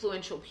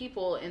influential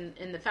people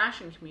in the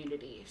fashion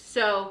community.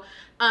 So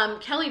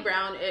Kelly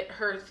Brown,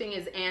 her thing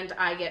is, and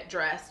I get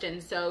dressed,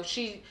 and so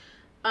she.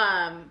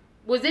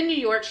 Was in New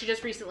York. She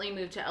just recently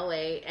moved to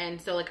LA, and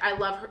so like I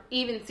love her.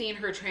 Even seeing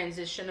her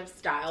transition of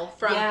style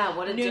from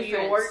New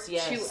York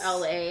to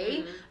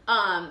LA,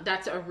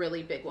 that's a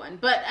really big one.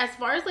 But as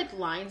far as like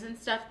lines and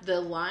stuff,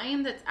 the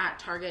line that's at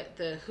Target,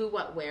 the Who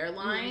What Wear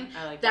line,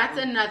 that's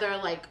another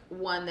like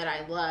one that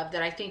I love.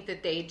 That I think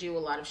that they do a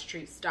lot of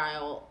street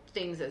style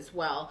things as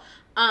well.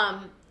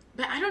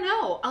 But I don't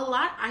know,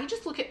 I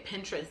just look at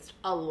Pinterest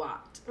a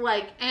lot.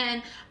 Like,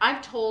 and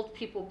I've told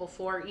people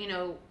before,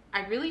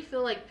 I really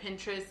feel like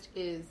Pinterest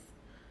is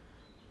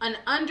an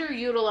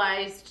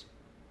underutilized,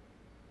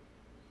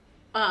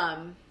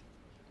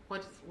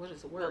 what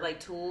is the word? Like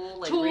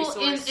tool, like tool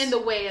resource? in the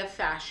way of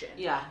fashion.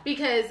 Yeah.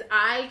 Because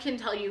I can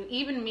tell you,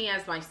 even me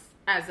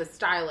as a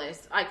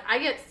stylist, like I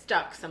get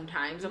stuck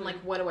sometimes. I'm like,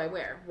 what do I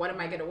wear? What am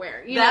I going to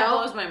wear? That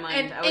blows my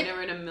mind. I would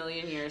never in a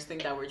million years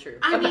think that were true.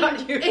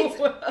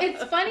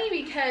 It's funny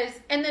because,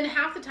 and then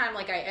half the time,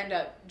 like I end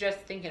up just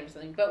thinking of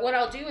something. But what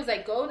I'll do is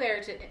I go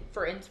there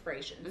for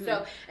inspiration. Mm-hmm.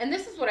 So, and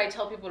this is what I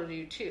tell people to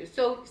do too.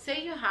 So,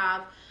 say you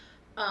have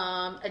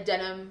a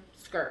denim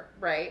skirt,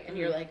 right? And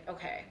you're like,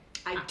 okay,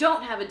 I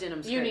don't have a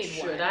denim skirt. You need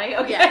Should one. I?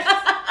 Okay. Yes.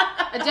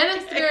 A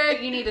denim skirt.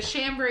 You need a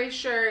chambray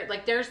shirt.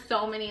 Like, there's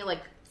so many like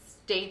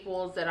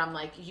staples that I'm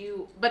like,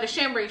 but a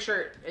chambray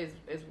shirt is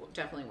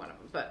definitely one of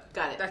them. But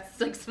got it. That's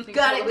like something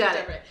totally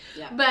different.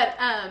 Yeah. But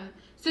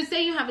so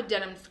say you have a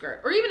denim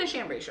skirt or even a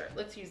chambray shirt.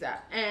 Let's use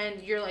that.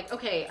 And you're like,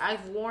 okay,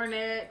 I've worn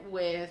it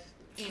with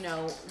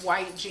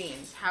white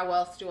jeans. How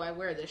else do I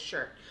wear this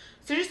shirt?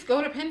 So just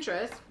go to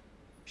Pinterest,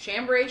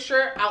 chambray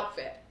shirt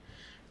outfit,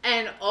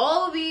 and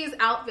all of these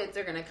outfits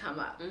are going to come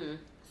up. Mm-hmm.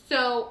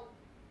 So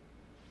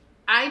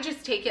I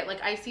just take it,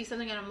 like I see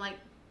something and I'm like,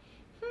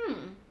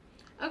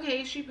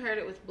 okay, she paired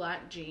it with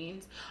black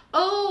jeans.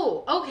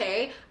 Oh,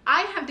 okay.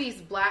 I have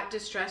these black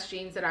distressed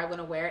jeans that I want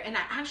to wear, and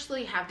I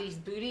actually have these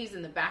booties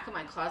in the back of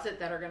my closet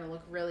that are going to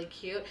look really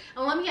cute.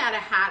 And let me add a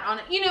hat on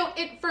it.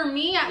 It for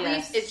me at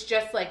least, it's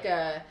just like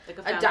a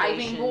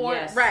diving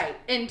board, right?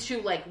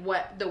 Into like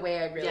the way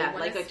I really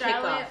want to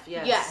style kickoff,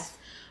 it. Yes.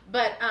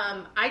 But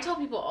I tell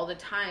people all the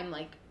time,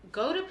 like,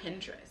 go to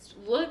Pinterest,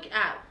 look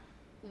at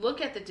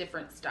the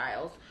different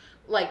styles.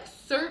 Like,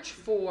 search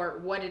for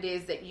what it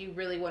is that you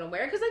really want to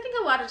wear. Because I think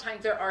a lot of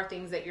times there are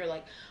things that you're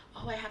like,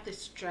 oh, I have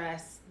this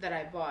dress that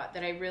I bought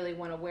that I really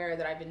want to wear,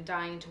 that I've been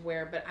dying to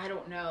wear, but I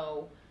don't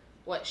know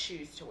what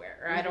shoes to wear.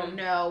 Or I don't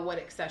know what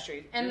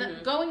accessories.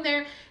 And going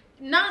there,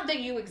 not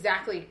that you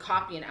exactly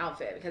copy an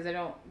outfit, because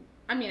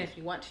if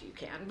you want to, you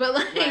can. But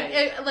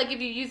like, if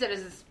you use it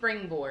as a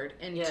springboard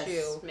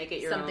into make it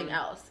your something own.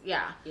 Else.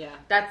 Yeah.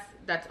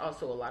 That's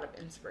also a lot of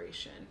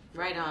inspiration.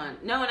 Right on.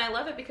 No, and I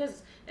love it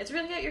because it's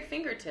really at your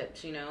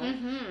fingertips,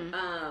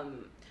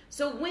 Mm-hmm.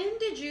 So when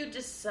did you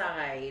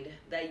decide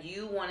that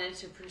you wanted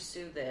to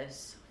pursue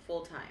this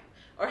full time?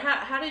 Or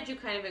how did you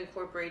kind of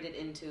incorporate it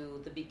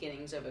into the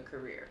beginnings of a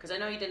career? Because I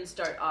know you didn't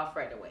start off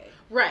right away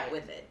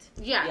with it.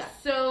 Yeah.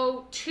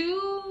 So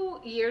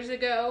 2.5 years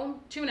ago,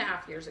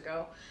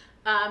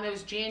 it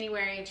was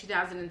January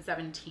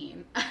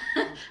 2017.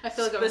 I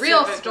feel like a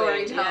real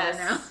storyteller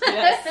now.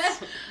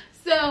 Yes.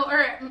 So,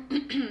 or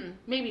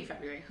maybe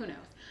February, who knows?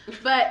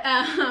 But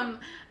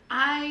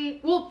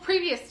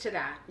previous to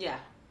that,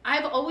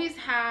 I've always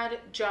had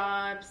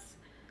jobs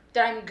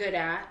that I'm good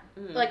at.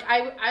 Mm-hmm. Like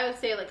I would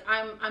say, like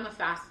I'm a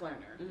fast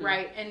learner,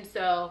 right? And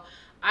so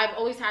I've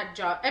always had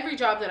every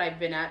job that I've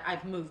been at,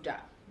 I've moved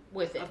up.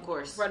 with it. Of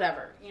course.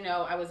 Whatever. You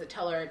know, I was a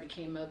teller. I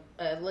became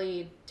a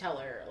lead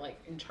teller, like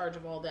in charge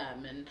of all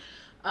them. And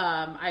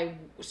I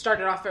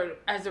started off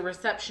as a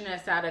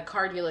receptionist at a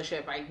car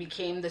dealership. I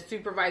became the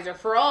supervisor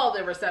for all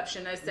the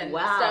receptionists and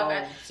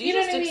stuff. So you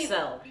just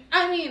excel.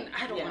 I mean,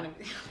 I don't want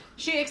to.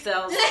 She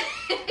excels.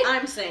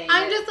 I'm saying.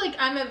 I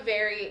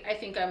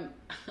think I'm.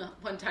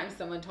 One time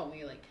someone told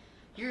me, like,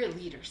 you're a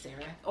leader,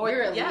 Sarah.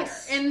 You're a leader.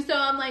 And so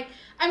I'm like,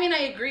 I mean,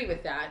 I agree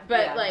with that.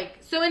 But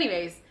so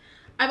anyways,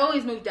 I've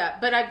always moved up,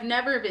 but I've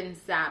never been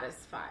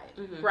satisfied,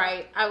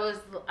 right? I was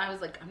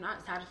like, I'm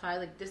not satisfied.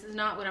 Like, this is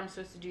not what I'm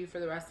supposed to do for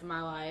the rest of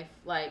my life.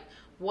 Like,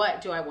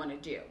 what do I want to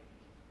do?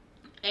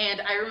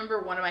 And I remember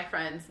one of my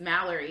friends,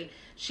 Mallory,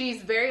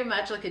 she's very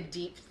much like a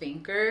deep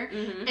thinker.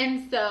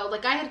 And so,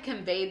 like, I had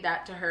conveyed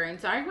that to her. And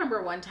so I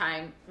remember one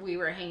time we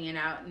were hanging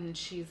out and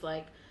she's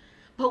like,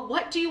 but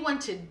what do you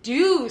want to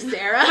do,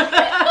 Sarah?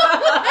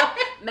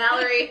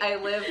 Mallory, I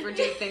live for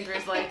deep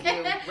thinkers like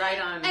you.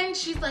 Right on. And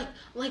she's like,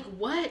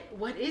 what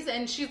is it?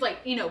 And she's like,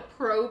 you know,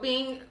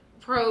 probing.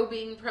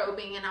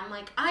 And I'm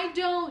like, I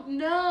don't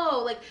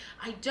know. Like,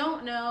 I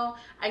don't know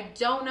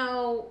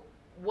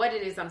what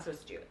it is I'm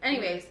supposed to do.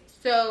 Anyways,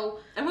 so.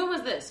 And when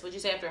was this? Would you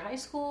say after high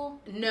school?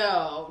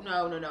 No.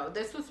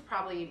 This was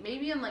probably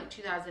maybe in like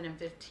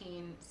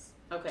 2015.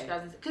 Okay.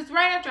 Because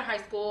right after high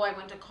school, I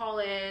went to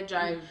college.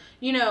 I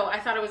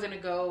thought I was going to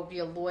go be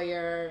a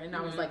lawyer. And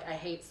I was like, I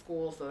hate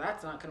school, so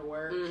that's not going to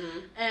work.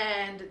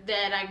 And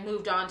then I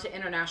moved on to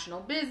international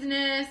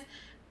business.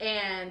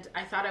 And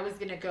I thought I was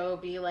going to go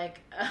be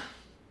like...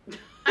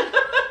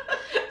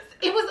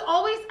 It was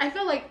always... I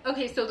feel like,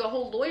 okay, so the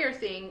whole lawyer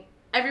thing,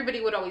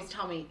 everybody would always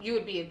tell me, you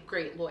would be a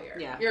great lawyer.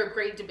 Yeah. You're a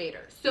great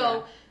debater.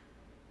 So...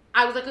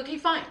 I was like, okay,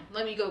 fine.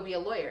 Let me go be a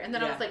lawyer. And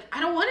then I was like, I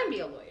don't want to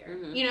be a lawyer,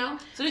 you know?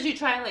 So did you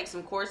try like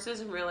some courses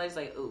and realize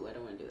like, ooh, I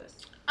don't want to do this?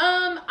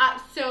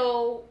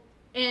 So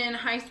in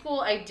high school,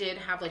 I did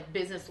have like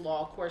business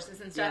law courses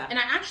and stuff. And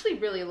I actually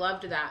really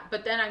loved that.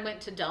 But then I went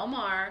to Del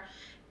Mar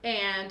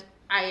and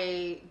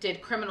I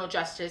did criminal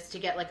justice to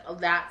get like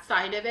that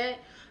side of it.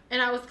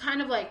 And I was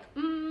kind of like,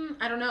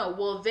 I don't know.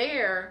 Well,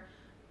 there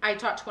I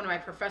talked to one of my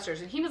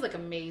professors and he was like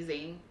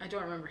amazing. I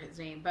don't remember his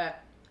name,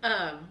 but,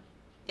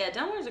 yeah,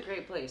 Del Mar's a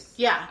great place.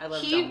 Yeah, I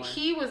love Del Mar.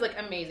 He was like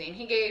amazing.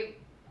 He gave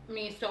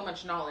me so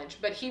much knowledge,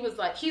 but he was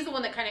like, he's the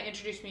one that kind of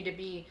introduced me to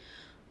be,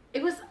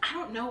 it was, I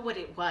don't know what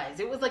it was.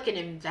 It was like an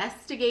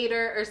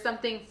investigator or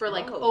something for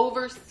like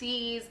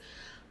overseas,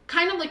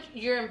 kind of like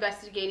you're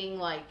investigating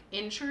like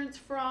insurance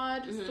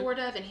fraud, sort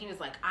of. And he was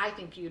like, I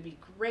think you would be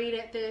great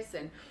at this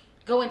and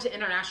go into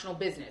international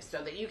business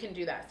so that you can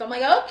do that. So I'm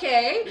like,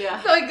 okay.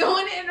 Yeah. So I go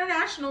into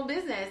international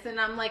business and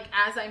I'm like,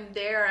 as I'm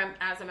there,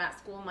 as I'm at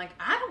school, I'm like,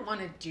 I don't want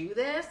to do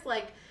this.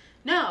 Like,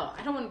 no,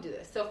 I don't want to do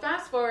this. So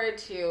fast forward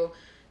to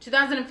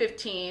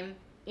 2015,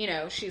 you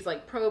know, she's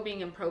like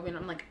probing.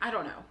 I'm like, I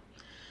don't know.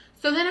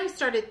 So then I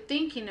started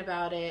thinking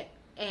about it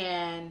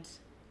and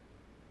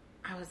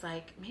I was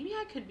like, maybe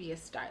I could be a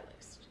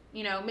stylist.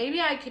 You know, maybe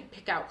I could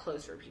pick out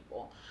clothes for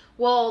people.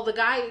 Well, the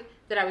guy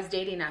that I was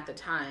dating at the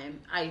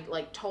time, I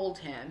like told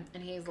him,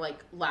 and he's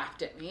like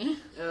laughed at me.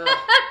 Ugh,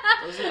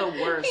 those are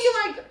the worst.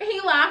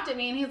 He laughed at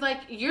me, and he's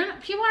like,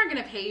 people aren't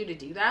going to pay you to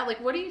do that.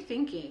 Like, what are you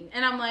thinking?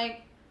 And I'm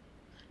like,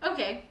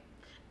 okay.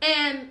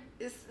 And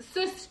it's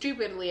so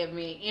stupidly of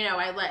me, you know,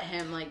 I let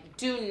him like...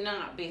 Do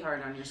not be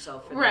hard on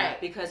yourself for right. that.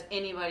 Because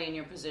anybody in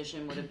your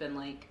position would have been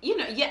like, you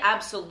know, yeah,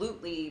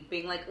 absolutely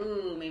being like,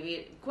 ooh,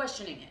 maybe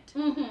questioning it.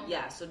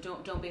 Yeah, so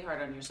don't be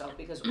hard on yourself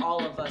because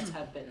all of us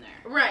have been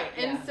there. Right.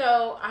 Yeah. And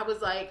so I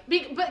was like,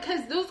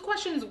 because those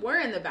questions were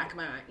in the back of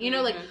my mind. You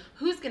know, like,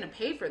 who's going to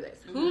pay for this?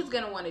 Who's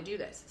going to want to do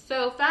this?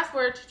 So fast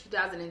forward to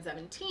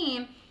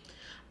 2017,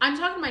 I'm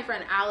talking to my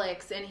friend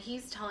Alex, and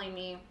he's telling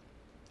me,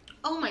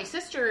 oh, my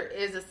sister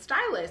is a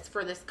stylist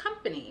for this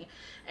company,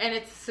 and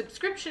it's a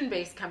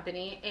subscription-based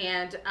company,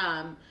 and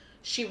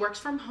she works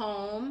from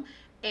home,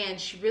 and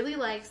she really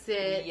likes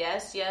it.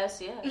 Yes.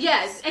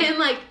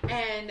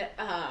 And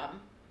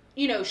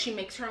you know, she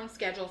makes her own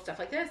schedule, stuff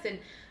like this, and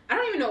I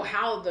don't even know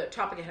how the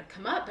topic had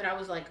come up, but I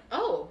was like,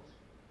 oh,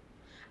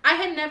 I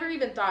had never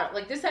even thought,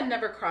 like, this had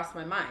never crossed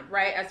my mind,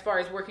 right? As far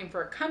as working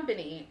for a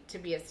company to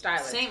be a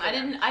stylist. Same. I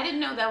didn't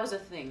know that was a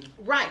thing.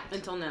 Right.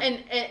 Until now.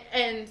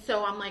 And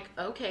so I'm like,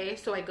 okay.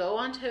 So I go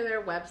onto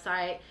their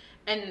website,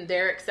 and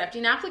they're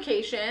accepting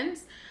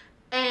applications,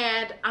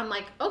 and I'm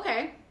like,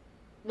 okay,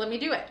 let me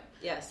do it.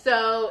 Yes.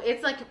 So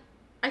it's like,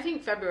 I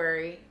think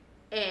February,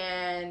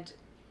 and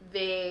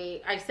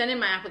I send in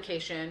my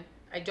application.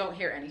 I don't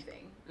hear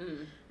anything.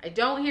 I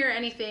don't hear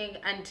anything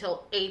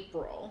until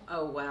April.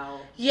 Oh, wow.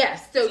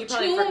 Yes. So you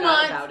probably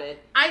forgot about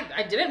it.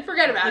 I didn't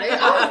forget about it.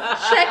 I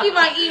was checking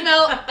my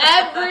email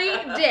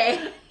every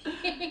day.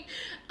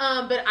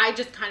 But I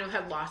just kind of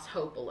had lost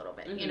hope a little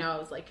bit. You know, I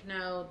was like,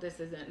 no, this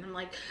isn't. And I'm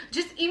like,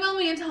 just email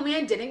me and tell me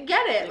I didn't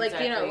get it. Exactly.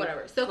 Like, you know,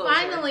 whatever. So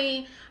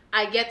finally,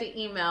 I get the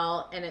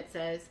email and it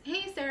says,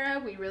 hey,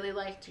 Sarah, we really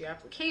liked your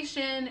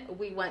application.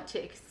 We want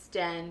to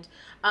extend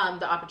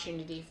the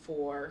opportunity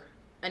for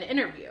an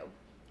interview.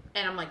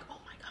 And I'm like, oh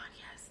my God,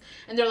 yes.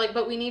 And they're like,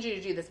 but we need you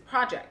to do this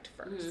project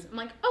first. I'm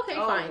like, okay,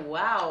 fine.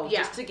 Wow. Yeah.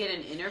 Just to get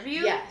an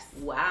interview? Yes.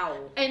 Wow.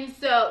 And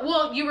so,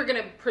 well, you were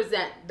going to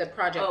present the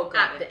project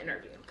at the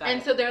interview.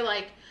 So they're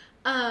like,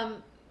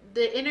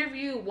 the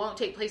interview won't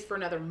take place for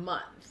another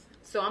month.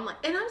 So I'm like,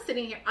 and I'm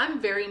sitting here, I'm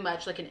very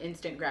much like an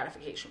instant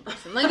gratification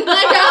person. Like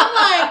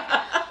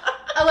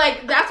I'm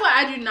like, that's why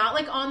I do not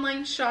like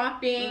online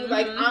shopping.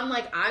 Like, I'm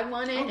like, I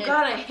want it. Oh,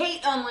 God, I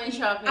hate online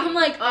shopping. I'm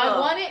like, I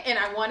want it, and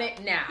I want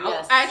it now.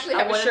 Yes. I actually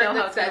have a shirt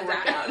that says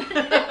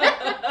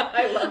that.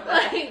 I love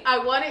that. Like, I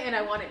want it, and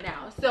I want it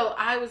now. So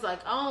I was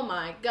like, oh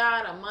my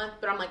God, a month.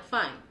 But I'm like,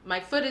 fine.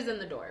 My foot is in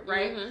the door,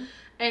 right?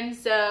 And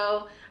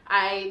so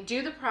I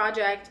do the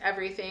project,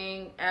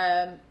 everything.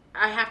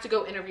 I have to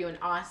go interview in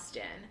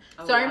Austin.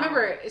 So I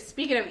remember,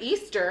 speaking of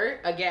Easter,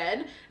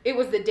 again, it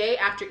was the day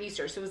after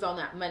Easter, so it was on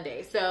that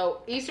Monday.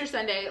 So Easter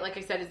Sunday, like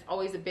I said, is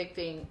always a big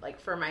thing, like,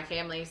 for my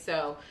family.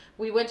 So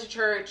we went to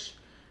church,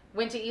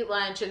 went to eat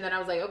lunch, and then I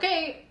was like,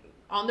 okay,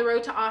 on the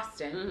road to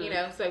Austin, you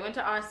know. So I went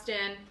to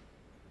Austin,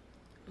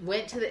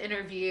 went to the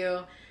interview,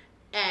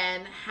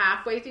 and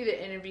halfway through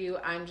the interview,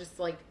 I'm just,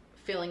 like,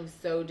 feeling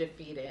so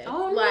defeated.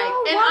 Oh, like,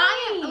 no, and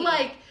why? I am,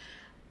 like...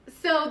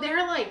 So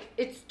they're like,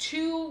 it's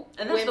two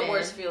And that's women. the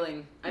worst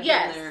feeling. I've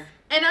Yes. been there.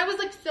 And I was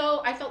like,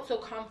 I felt so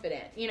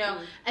confident, you know?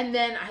 And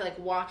then I like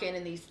walk in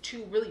and these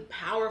two really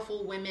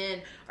powerful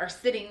women are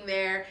sitting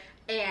there.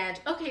 And,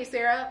 okay,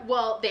 Sarah,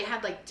 well, they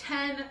had like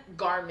 10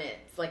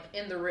 garments like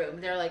in the room.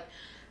 They're like,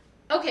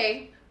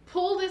 okay,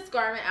 pull this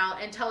garment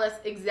out and tell us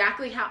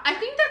exactly how. I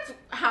think that's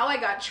how I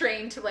got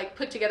trained to like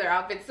put together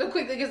outfits so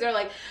quickly, because they're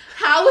like,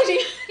 how would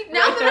you,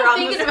 now Right, that I'm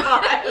thinking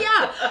about it,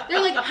 yeah,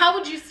 they're like, how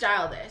would you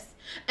style this?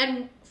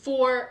 And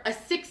for a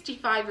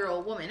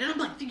 65-year-old woman, and I'm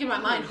like thinking in my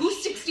mind,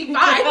 who's 65?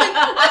 Well,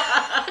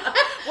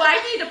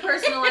 I need to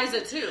personalize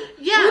it too.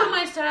 Yeah. Who am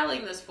I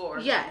styling this for?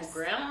 Yes.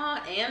 Grandma,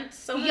 aunt,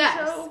 so-and-so?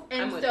 Yes.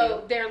 And I'm with so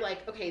you. they're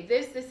like, okay,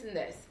 this, and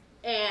this.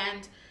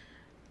 And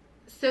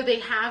so they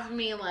have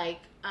me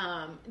like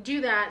do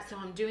that. So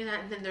I'm doing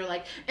that. And then they're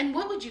like, and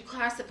what would you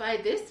classify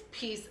this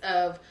piece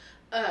of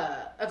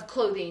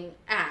clothing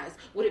as?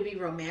 Would it be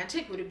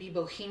romantic? Would it be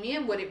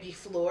bohemian? Would it be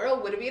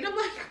floral? Would it be? And I'm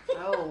like,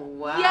 oh,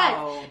 wow.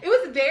 Yes. It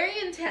was very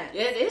intense.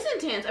 It is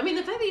intense. I mean,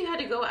 the fact that you had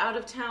to go out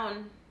of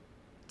town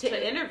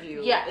to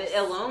interview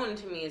alone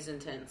to me is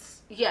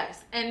intense.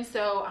 Yes. And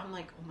so I'm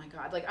like, oh my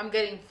God, like I'm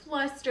getting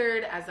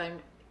flustered as I'm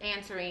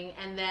answering.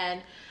 And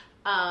then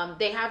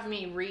they have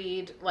me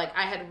read, like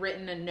I had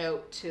written a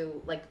note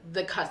to like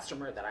the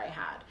customer that I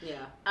had.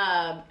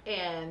 Yeah.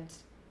 And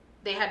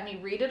they had me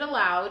read it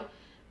aloud.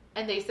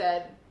 And they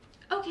said,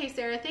 okay,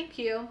 Sarah, thank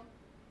you.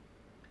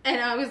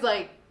 And I was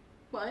like,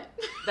 what?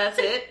 That's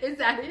it? Is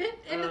that it?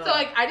 And so,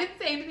 like, I didn't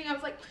say anything. I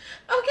was like,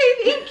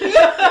 okay, thank you.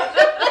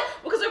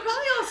 Because they're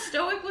probably all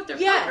stoic with their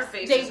poker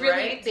faces,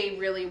 right? They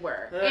really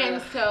were. Ugh.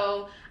 And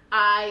so,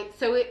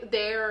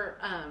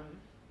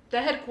 the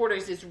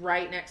headquarters is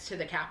right next to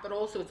the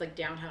Capitol. So, it's, like,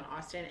 downtown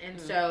Austin.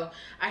 And so,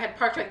 I had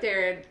parked right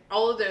there. And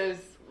all of those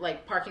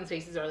like parking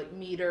spaces are like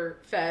meter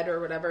fed or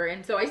whatever,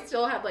 and so I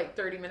still had like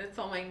 30 minutes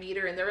on my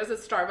meter, and there was a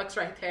Starbucks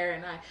right there,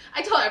 and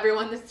I tell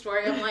everyone this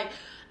story. I'm like,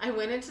 I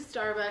went into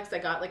Starbucks, I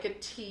got like a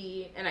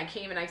tea, and I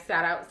came and I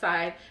sat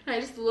outside, and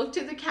I just looked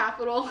at the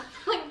Capitol,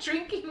 like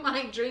drinking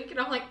my drink, and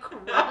I'm like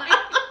crying.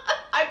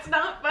 It's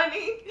not funny.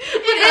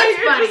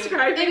 It is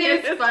funny. It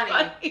is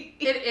funny.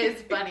 It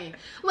is funny.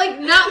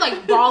 Like not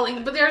like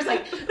bawling, but there's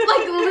like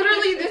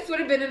literally this would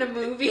have been in a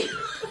movie.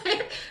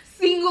 Like,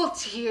 single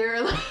tear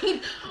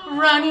like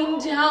running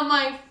down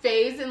my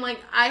face, and like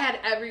I had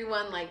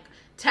everyone like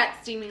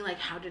texting me like,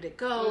 how did it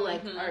go,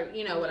 like, or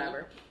you know,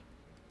 whatever.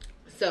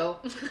 So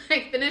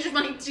I finished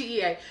my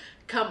tea, I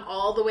come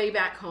all the way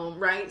back home,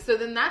 right? So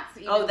then that's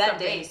even that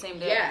day, same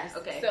day. Yes.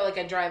 Okay. So like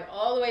I drive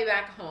all the way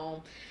back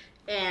home,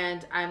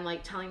 and I'm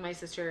like telling my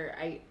sister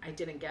I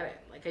didn't get it.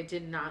 Like I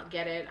did not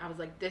get it. I was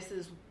like,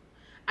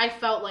 I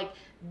felt like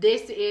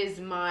this is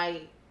my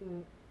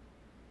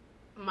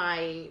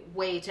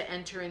way to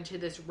enter into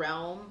this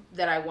realm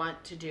that I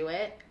want to do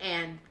it,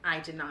 and I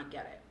did not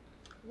get it.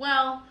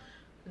 Well,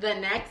 the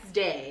next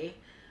day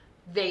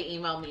they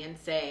email me and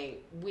say,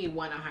 we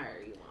want to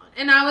hire you on.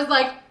 And I was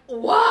like,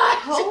 what?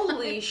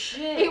 Holy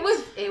shit. It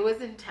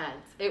was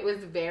intense. It was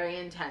very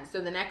intense. So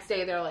the next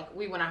day they're like,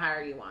 we want to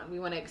hire you on. We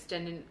want to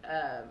extend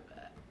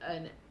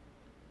an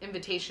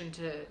invitation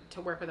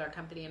to work with our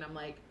company. And I'm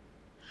like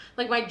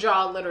my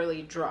jaw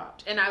literally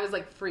dropped, and I was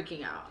like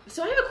freaking out.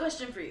 So I have a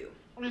question for you.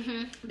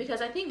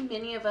 Because I think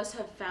many of us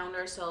have found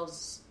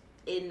ourselves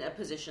in a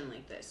position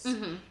like this,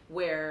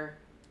 where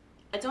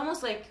it's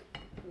almost like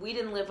we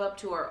didn't live up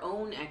to our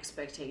own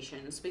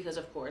expectations, because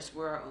of course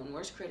we're our own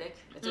worst critic.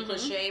 It's a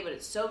cliche, but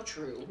it's so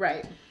true.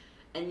 Right.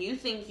 And you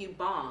think you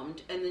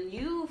bombed, and then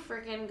you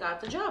freaking got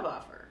the job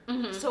offer.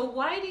 So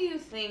why do you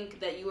think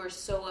that you were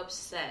so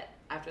upset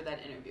after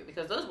that interview?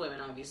 Because those women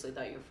obviously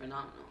thought you were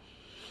phenomenal.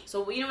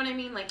 So you know what I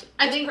mean? Like,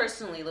 I think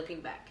personally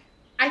looking back,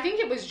 I think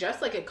it was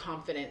just like a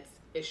confidence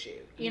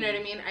issue. You know what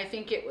I mean? I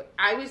think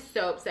I was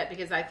so upset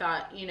because I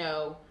thought, you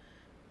know,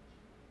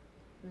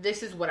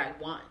 this is what I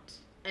want.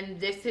 and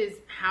this is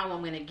how I'm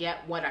going to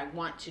get what I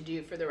want to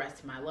do for the rest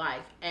of my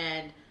life.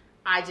 And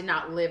I did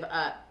not live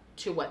up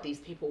to what these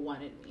people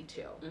wanted me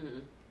to.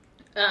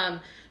 Mm-hmm.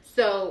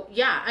 So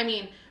yeah, I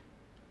mean,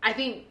 I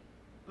think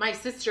my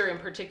sister in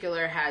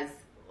particular has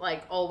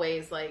like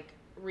always like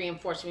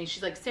reinforced me.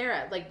 She's like,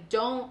 Sarah, like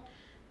don't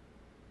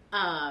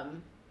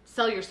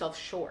sell yourself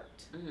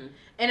short. Mm-hmm.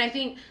 And I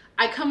think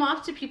I come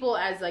off to people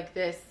as like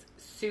this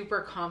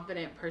super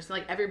confident person.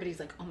 Like everybody's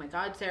like, oh my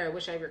God, Sarah, I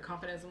wish I have your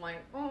confidence. I'm like,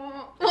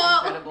 oh,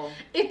 well, incredible.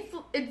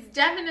 It's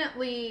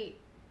definitely,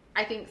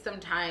 I think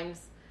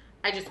sometimes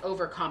I just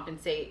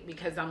overcompensate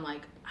because I'm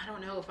like, I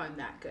don't know if I'm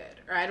that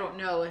good, or I don't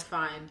know if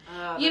I'm,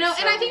 you know,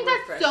 and I think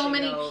that's so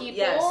many people.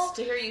 Yes,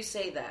 to hear you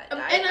say that.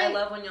 I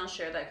love when y'all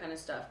share that kind of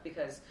stuff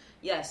because,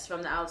 yes,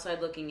 from the outside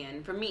looking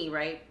in, for me,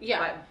 right?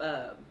 Yeah.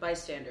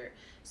 Bystander,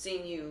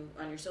 seeing you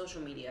on your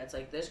social media, it's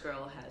like this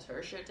girl has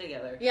her shit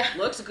together. Yeah.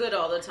 Looks good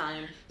all the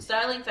time.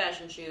 Styling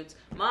fashion shoots,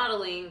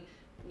 modeling,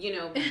 you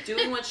know,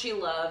 doing what she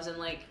loves, and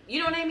like, you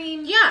know what I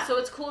mean? Yeah. So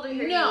it's cool to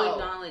hear you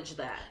acknowledge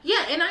that.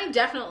 Yeah, and I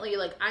definitely,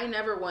 like, I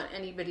never want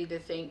anybody to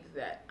think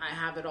that I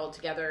have it all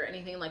together or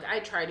anything. Like,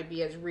 I try to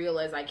be as real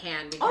as I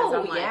can because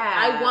I'm like,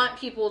 I want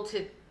people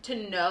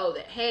to know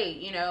that, hey,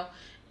 you know,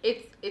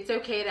 it's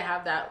okay to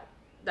have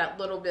that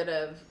little bit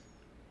of,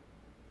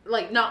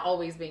 like, not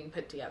always being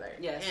put together.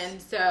 Yes.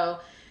 And so,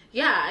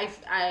 yeah,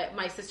 I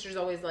my sister's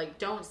always like,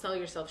 don't sell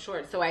yourself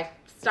short. So I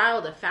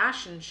styled a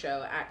fashion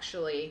show,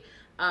 actually,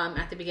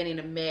 at the beginning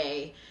of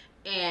May,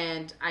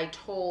 and I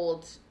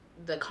told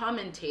the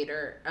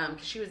commentator,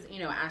 because she was, you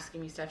know,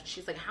 asking me stuff.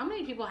 She's like, how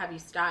many people have you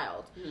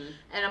styled? Mm-hmm.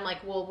 And I'm like,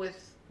 well,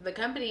 with the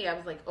company, I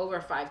was like over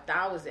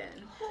 5,000.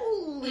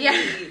 Holy.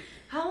 Yeah.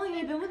 How long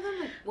have you been with them?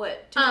 Like,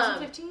 what,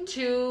 2015?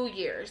 2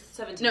 years.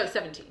 17. No,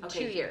 17. Okay.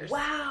 2 years.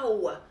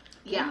 Wow.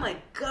 Yeah. Oh my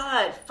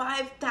God.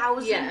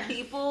 5,000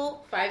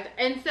 people?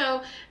 And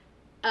so,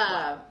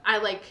 I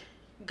like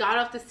got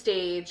off the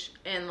stage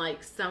and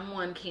like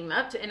someone came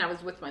up to, and I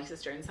was with my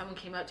sister, and someone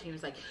came up to me and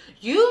was like,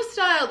 you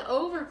styled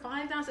over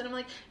 5,000. I'm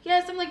like,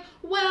 yes. I'm like,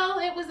 well,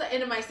 it was,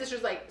 and my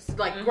sister's like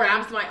mm-hmm.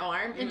 grabs my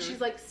arm and she's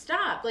like,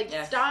 stop, like,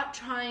 stop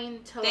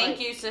trying to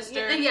Thank you,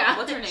 sister. Yeah.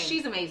 What's her name?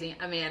 She's amazing.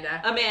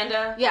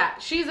 Amanda. Yeah,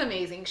 she's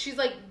amazing. She's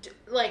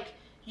like,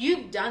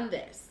 you've done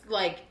this.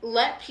 Like,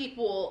 let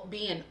people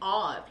be in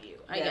awe of you,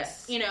 I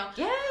guess, you know?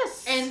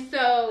 Yes. And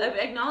so,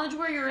 acknowledge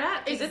where you're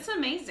at, because it's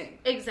amazing.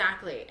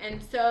 Exactly.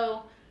 And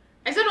so,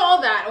 I said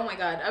all that. Oh my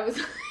God. I was,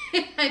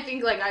 I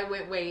think like I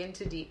went way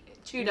into deep.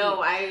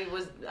 No,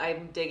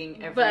 I'm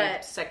digging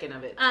every second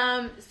of it.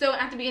 So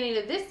at the beginning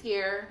of this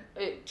year,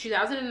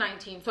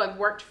 2019, so I've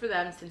worked for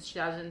them since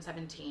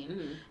 2017.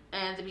 Mm-hmm.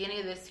 And at the beginning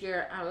of this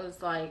year, I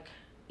was like,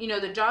 you know,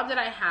 the job that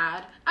I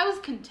had, I was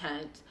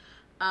content.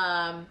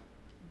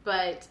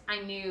 But I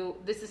knew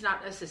this is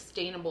not a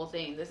sustainable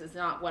thing. This is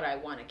not what I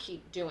want to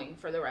keep doing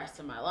for the rest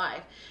of my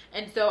life.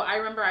 And so I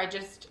remember I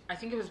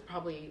think it was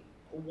probably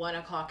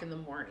 1:00 in the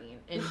morning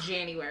in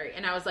January,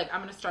 and I was like, I'm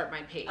going to start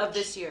my page. Of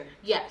this year?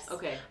 Yes.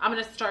 Okay. I'm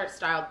going to start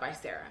Styled by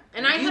Sarah.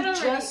 And you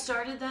just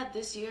started that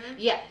this year?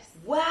 Yes.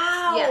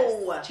 Wow.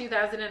 Yes.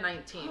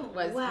 2019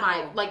 was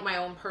my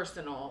own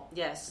personal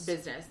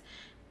business.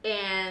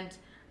 And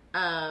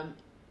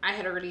I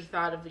had already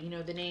thought of, you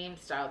know, the name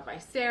Styled by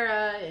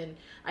Sarah, and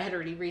I had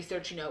already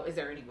researched, you know, is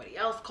there anybody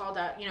else called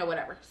that, you know,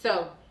 whatever.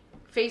 So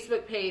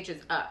Facebook page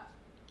is up,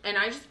 and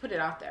I just put it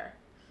out there.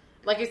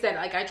 Like I said,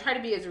 like I try to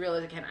be as real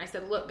as I can. I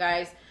said, look,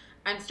 guys,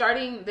 I'm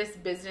starting this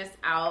business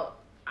out.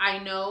 I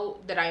know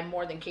that I'm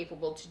more than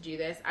capable to do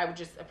this. I would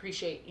just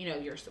appreciate, you know,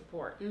 your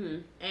support. Mm-hmm.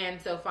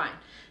 And so, fine.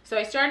 So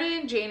I started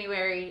in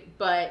January,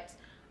 but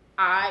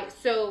I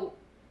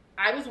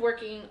was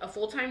working a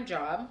full-time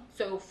job,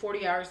 so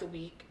 40 hours a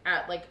week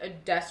at like a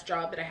desk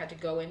job that I had to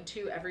go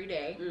into every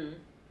day. Mm.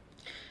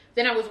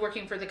 Then I was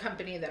working for the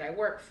company that I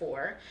work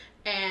for,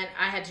 and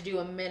I had to do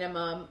a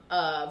minimum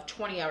of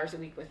 20 hours a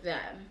week with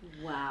them.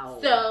 Wow.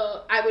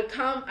 So I would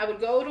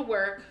go to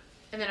work,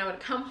 and then I would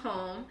come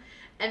home,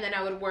 and then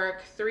I would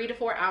work 3 to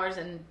 4 hours,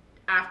 and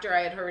after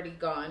I had already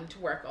gone to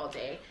work all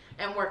day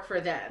and work for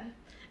them.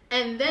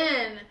 And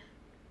then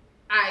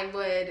I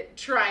would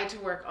try to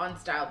work on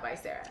Styled by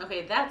Sarah.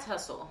 Okay, that's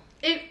hustle.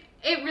 It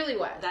really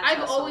was.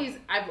 I've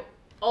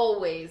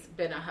always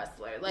been a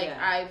hustler. Like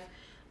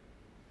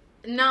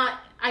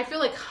I feel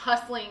like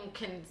hustling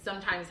can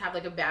sometimes have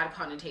like a bad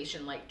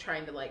connotation, like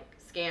trying to like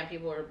scam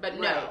people but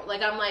no,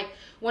 like I'm like,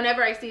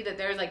 whenever I see that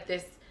there's like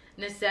this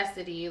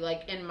necessity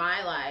like in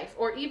my life,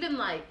 or even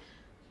like,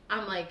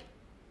 I'm like,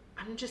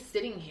 I'm just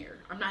sitting here,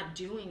 I'm not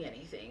doing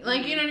anything.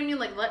 Like, you know what I mean?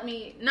 Like, let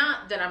me,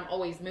 not that I'm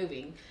always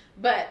moving,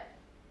 but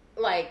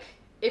like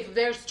if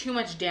there's too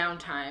much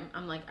downtime,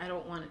 I'm like, I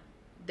don't want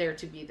there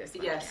to be this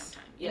much downtime.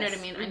 You know what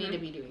I mean? Mm-hmm. I need to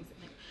be doing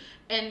something.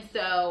 And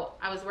so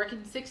I was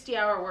working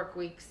 60-hour work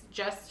weeks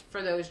just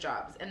for those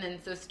jobs. And then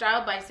so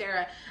Styled by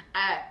Sarah,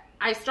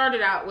 I started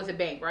out with a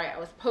bang, right? I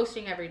was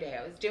posting every day.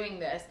 I was doing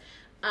this.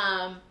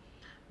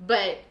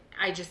 But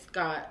I just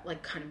got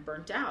like kind of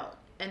burnt out.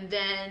 And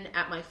then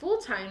at my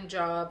full-time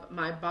job,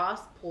 my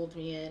boss pulled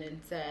me in and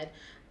said,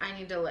 I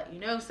need to let you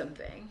know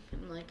something.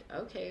 I'm like,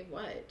 okay,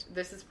 what?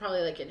 This is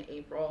probably like in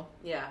April.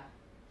 Yeah.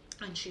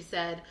 And she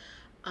said,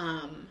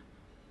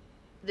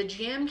 the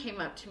GM came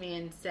up to me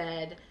and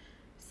said,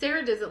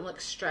 Sarah doesn't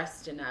look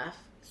stressed enough,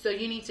 so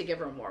you need to give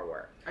her more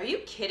work. Are you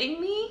kidding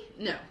me?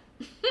 No.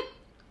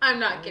 I'm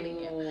not kidding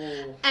you.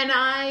 And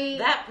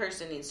that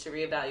person needs to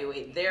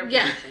reevaluate their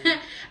position. Yeah.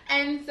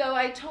 And so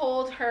I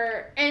told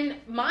her, and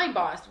my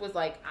boss was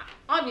like,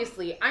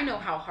 obviously, I know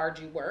how hard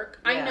you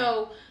work. Yeah. I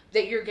know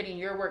that you're getting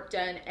your work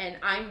done, and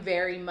I'm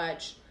very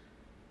much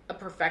a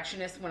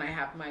perfectionist when I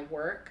have my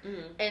work.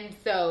 Mm-hmm. And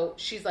so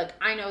she's like,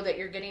 I know that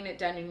you're getting it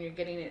done and you're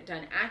getting it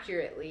done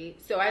accurately.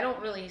 So I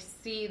don't really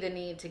see the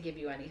need to give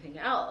you anything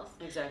else.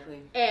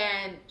 Exactly.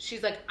 And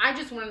she's like, I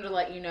just wanted to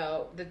let you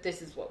know that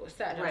this is what was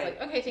said. And right. I was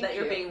like, okay, thank you. That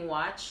you're being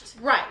watched.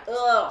 Right.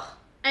 Ugh.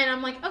 And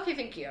I'm like, okay,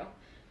 thank you.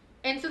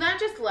 And so that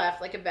just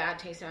left like a bad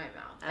taste in my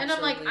mouth. Absolutely. And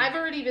I'm like, I've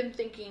already been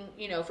thinking,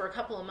 for a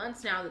couple of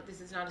months now that this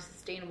is not a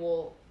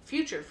sustainable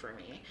future for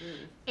me.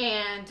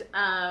 And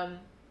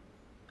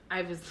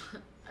I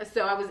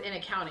was in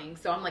accounting,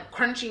 so I'm like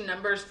crunching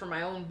numbers for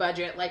my own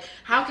budget. Like,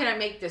 how can I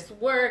make this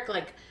work?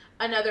 Like,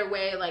 another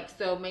way, like,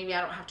 so maybe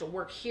I don't have to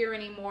work here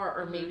anymore,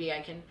 or maybe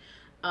I can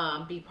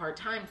be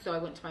part-time. So I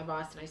went to my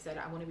boss and I said,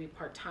 I want to be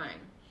part-time.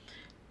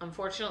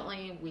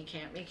 Unfortunately, we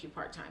can't make you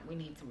part-time. We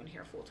need someone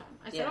here full-time.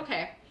 I said,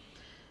 okay.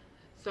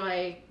 So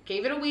I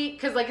gave it a week,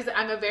 because like I said,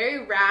 I'm a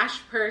very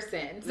rash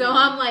person. So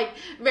I'm like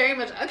very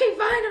much, okay, fine,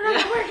 I'm not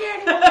going to work here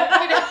anymore.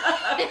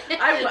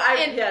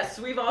 Yes,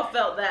 we've all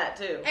felt that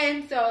too.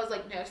 And so I was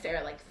like, no,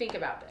 Sarah, like, think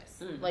about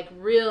this. Like,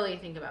 really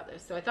think about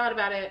this. So I thought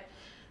about it.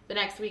 The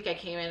next week I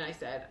came in and I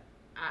said,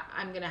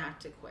 I'm going to have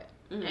to quit.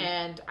 Mm-hmm.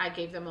 And I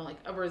gave them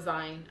a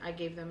resign. I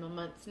gave them a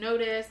month's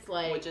notice.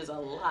 Which is a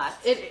lot.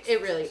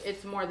 It really,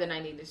 it's more than I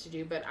needed to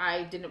do, but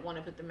I didn't want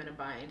to put them in a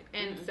bind.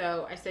 And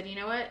so I said, you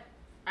know what?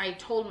 I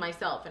told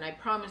myself and I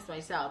promised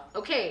myself,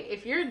 okay,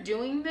 if you're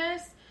doing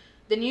this,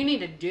 then you need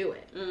to do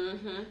it.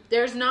 Mm-hmm.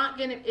 It's not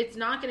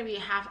going to be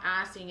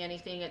half-assing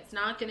anything. It's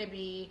not going to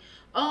be,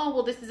 oh,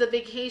 well, this is a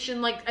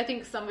vacation. Like, I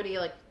think somebody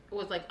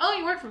was like, oh,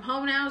 you work from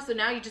home now, so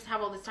now you just have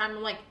all this time.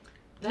 I'm like,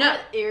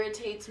 that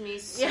irritates me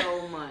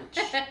so much.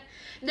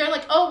 They're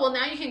like, oh, well,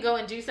 now you can go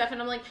and do stuff.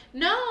 And I'm like,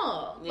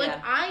 no. Yeah.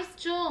 Like, I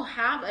still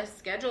have a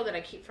schedule that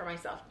I keep for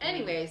myself.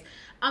 Anyways,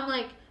 I'm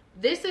like,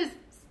 this is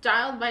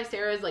Styled by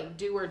Sarah's like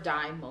do or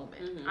die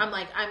moment. Mm-hmm. I'm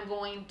like, I'm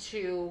going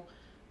to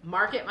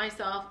market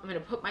myself. I'm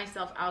going to put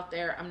myself out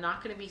there. I'm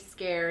not going to be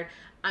scared.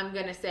 I'm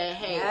going to say,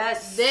 hey,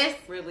 this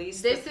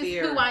is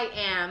who I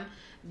am.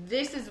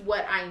 This is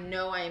what I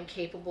know I am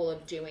capable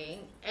of doing.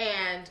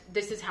 And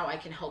this is how I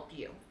can help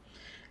you.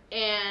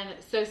 And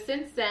so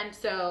since then,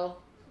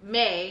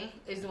 May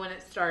is when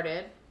it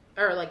started.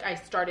 Or like I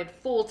started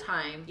full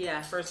time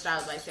for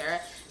Styled by Sarah.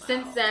 Wow.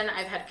 Since then,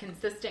 I've had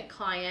consistent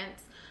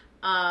clients.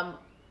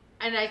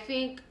 And I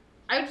think,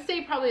 I would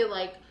say probably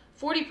like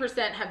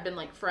 40% have been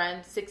like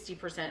friends,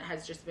 60%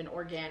 has just been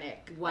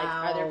organic. Wow.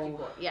 Like other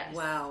people. Yes.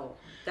 Wow.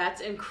 That's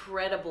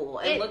incredible.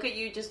 And look at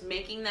you just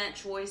making that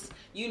choice.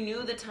 You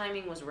knew the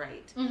timing was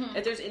right. Mm-hmm.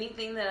 If there's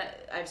anything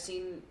that I've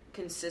seen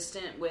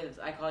consistent with,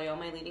 I call y'all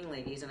my leading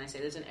ladies, and I say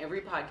this in every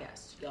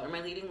podcast, y'all are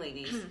my leading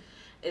ladies,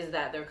 is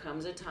that there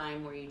comes a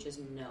time where you just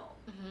know.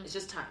 Mm-hmm. It's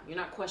just time. You're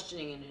not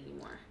questioning it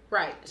anymore.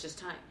 Right. It's just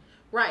time.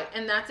 Right,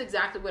 and that's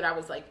exactly what I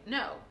was like,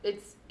 no,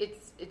 it's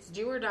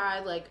do or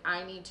die, like,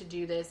 I need to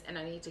do this, and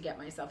I need to get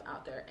myself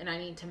out there, and I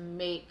need to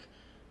make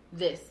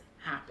this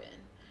happen.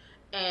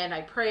 And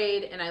I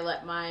prayed, and I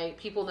let my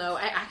people know.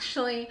 I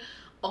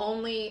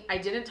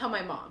didn't tell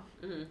my mom,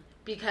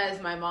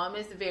 because my mom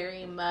is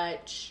very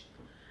much,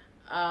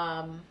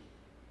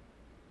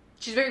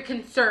 she's very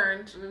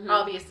concerned,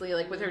 obviously,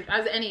 like, with her,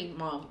 as any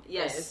mom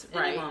is,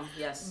 right? Any mom,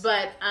 yes.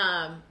 But,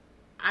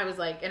 I was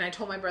like, and I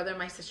told my brother and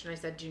my sister, and I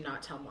said, do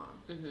not tell mom.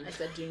 Mm-hmm. I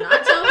said, do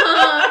not tell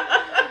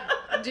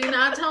mom. Do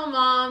not tell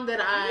mom that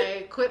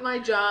I quit my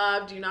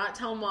job. Do not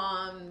tell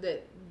mom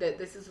that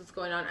this is what's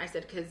going on. I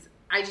said, because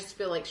I just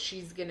feel like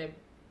she's going to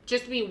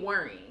just be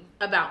worrying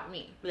about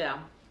me. Yeah.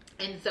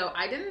 And so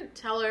I didn't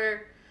tell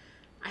her.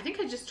 I think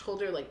I just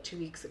told her like 2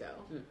 weeks ago.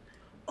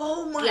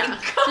 Oh my God.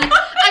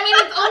 I mean,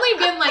 it's only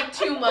been like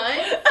 2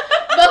 months.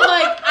 But,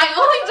 like, I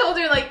only told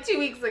her, like, 2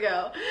 weeks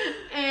ago.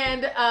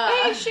 And,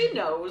 hey, she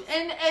knows.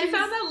 And she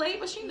found out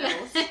late, but she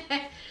knows.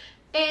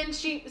 And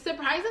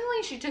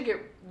surprisingly, she took it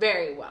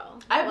very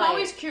well. I'm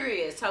always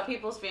curious how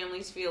people's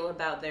families feel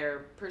about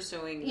their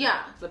pursuing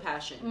the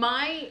passion.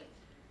 My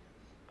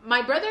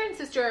brother and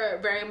sister are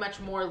very much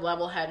more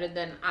level-headed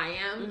than I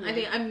am. Mm-hmm. I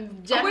think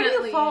I'm definitely... Where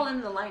do you fall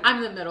in the line?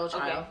 I'm the middle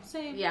child. Okay,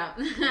 same. Yeah.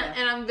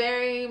 And I'm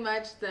very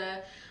much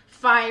the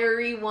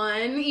fiery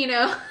one, We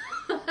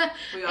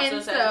also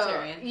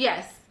Sagittarian.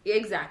 Yes,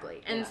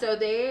 exactly. And so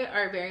they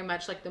are very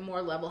much like the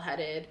more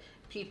level-headed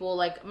people.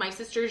 Like, my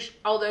sister,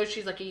 although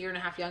she's like a year and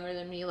a half younger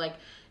than me, like,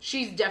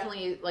 she's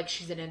definitely, like,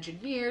 she's an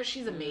engineer.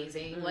 She's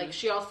amazing. Mm-hmm. Like,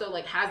 she also,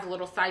 like, has a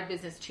little side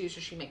business, too,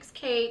 so she makes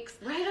cakes.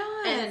 Right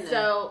on. And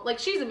so, like,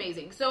 she's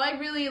amazing. So I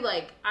really,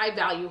 like, I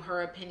value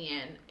her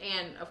opinion.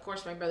 And, of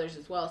course, my brother's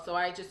as well. So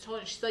I just told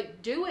her, she's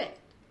like, do it.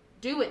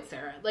 Do it,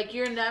 Sarah. Like,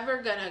 you're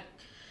never gonna...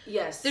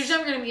 Yes. There's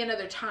never going to be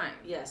another time.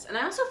 Yes. And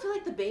I also feel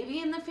like the baby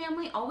in the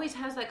family always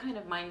has that kind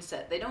of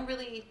mindset. They don't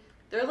really...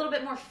 They're a little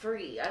bit more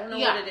free. I don't know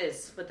what it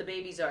is, but the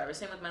babies are.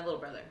 Same with my little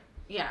brother.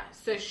 Yeah.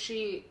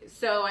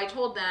 So I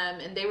told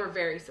them, and they were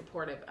very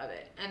supportive of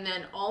it. And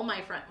then all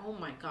my friends... Oh,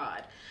 my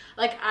God.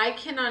 Like, I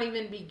cannot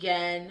even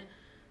begin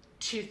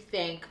to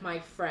thank my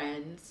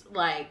friends.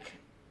 Like...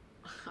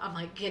 I'm,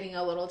 like, getting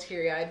a little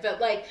teary-eyed.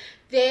 But, like,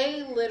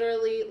 they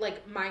literally,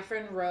 like, my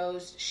friend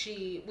Rose,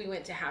 we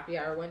went to happy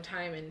hour one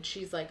time, and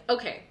she's like,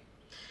 okay,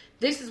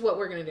 this is what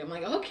we're going to do. I'm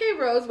like, okay,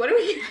 Rose, what do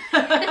we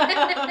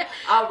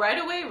right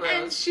away, Rose.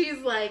 And she's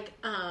like,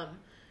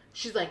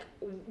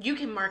 you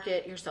can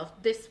market yourself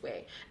this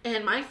way.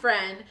 And my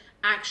friend,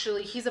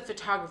 actually, he's a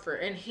photographer,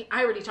 and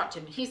I already talked to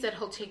him. He said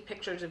he'll take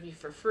pictures of you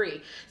for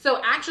free.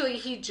 So, actually,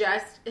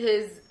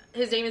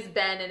 his name is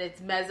Ben, and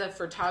it's Meza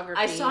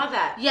Photography. I saw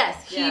that.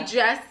 Yes,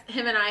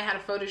 him and I had a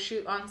photo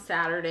shoot on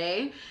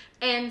Saturday.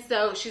 And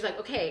so she's like,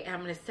 okay, and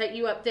I'm going to set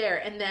you up there.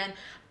 And then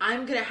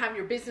I'm going to have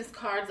your business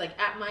cards, like,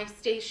 at my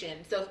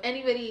station. So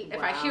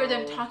if I hear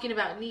them talking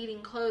about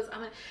needing clothes, I'm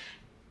going to...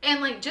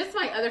 And, like, just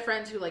my other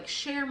friends who, like,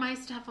 share my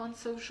stuff on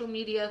social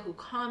media, who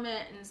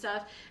comment and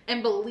stuff,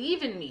 and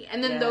believe in me.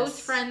 And then those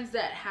friends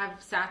that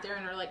have sat there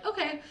and are like,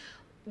 okay...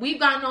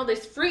 We've gotten all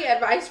this free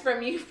advice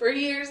from you for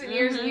years and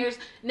years and years.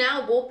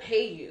 Now we'll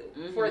pay you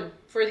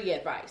for the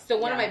advice. So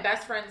one of my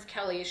best friends,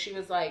 Kelly, she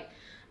was like,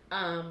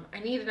 I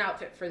need an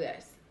outfit for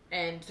this.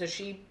 And so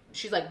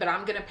she's like, but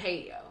I'm going to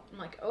pay you. I'm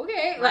like,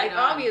 okay. Like,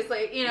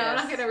 obviously, I'm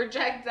not going to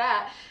reject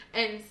that.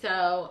 And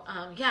so,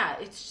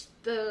 it's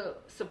the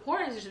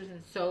support has just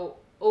been so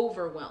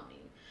overwhelming.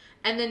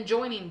 And then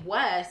joining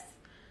Wes,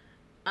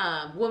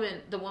 the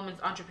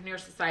Women's Entrepreneur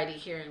Society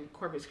here in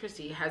Corpus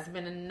Christi has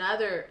been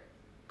another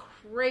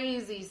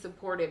crazy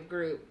supportive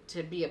group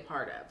to be a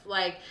part of.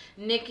 Like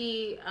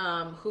Nikki,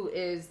 who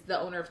is the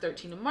owner of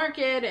 13 to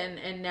Market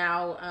and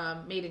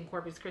now Made in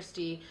Corpus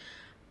Christi.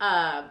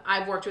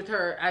 I've worked with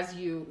her, as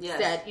you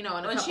said, in a couple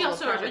of projects. She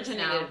also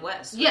originated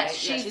West. Right? Yes,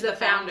 she's the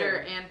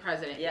founder and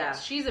president. Yeah.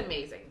 Yes, she's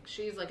amazing.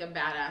 She's like a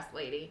badass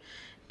lady.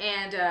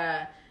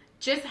 And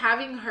just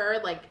having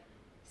her like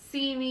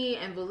see me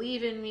and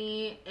believe in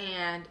me,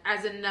 and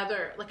as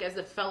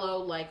a fellow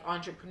like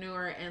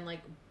entrepreneur and like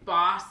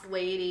boss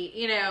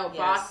lady,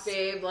 boss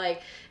babe,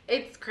 like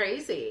it's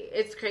crazy.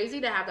 It's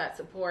crazy to have that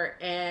support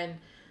and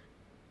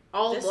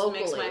all locally.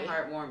 This makes my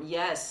heart warm.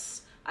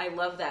 Yes, I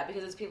love that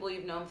because it's people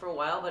you've known for a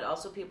while, but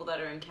also people that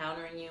are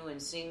encountering you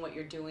and seeing what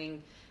you're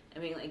doing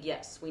and being like,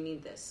 yes, we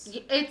need this.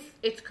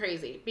 It's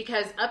crazy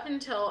because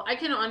I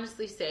can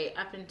honestly say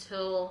up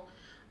until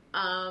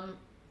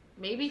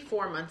maybe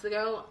 4 months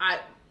ago,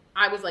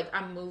 I was like,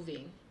 I'm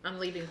moving. I'm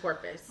leaving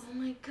Corpus. Oh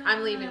my God.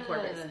 I'm leaving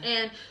Corpus.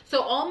 And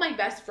so all my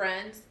best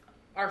friends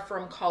are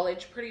from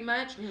college pretty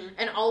much. Mm-hmm.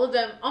 And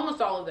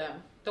almost all of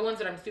them, the ones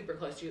that I'm super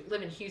close to,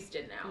 live in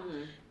Houston now.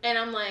 Mm-hmm. And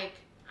I'm like,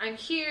 I'm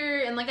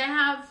here and like I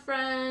have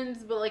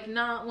friends, but like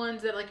not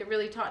ones that like I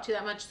really talk to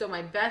that much. So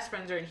my best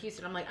friends are in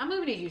Houston. I'm like, I'm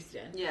moving to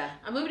Houston. Yeah.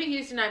 I'm moving to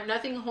Houston. I have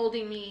nothing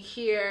holding me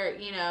here,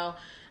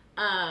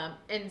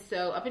 and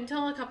so up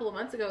until a couple of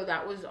months ago,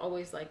 that was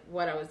always like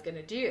what I was going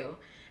to do.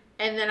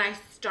 And then I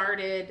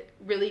started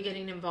really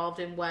getting involved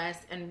in Wes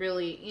and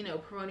really,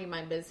 promoting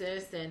my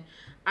business. And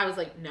I was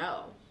like,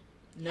 no.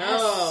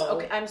 Yes.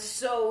 Okay, I'm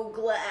so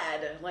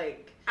glad.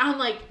 I'm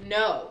like,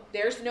 no,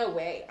 there's no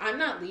way. I'm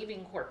not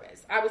leaving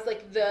Corpus. I was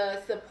like,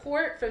 the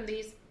support from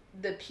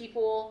the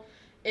people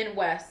in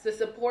Wes, the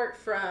support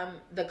from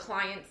the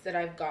clients that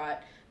I've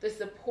got, the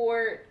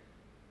support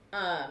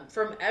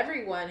from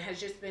everyone has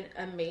just been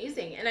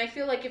amazing. And I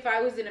feel like if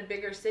I was in a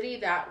bigger city,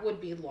 that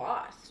would be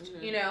lost,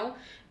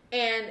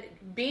 And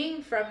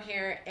being from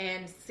here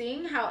and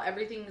seeing how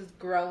everything is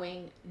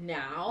growing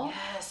now.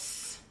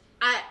 Yes.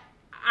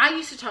 I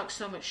used to talk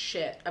so much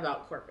shit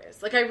about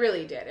Corpus. Like, I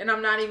really did. And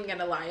I'm not even going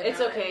to lie about it.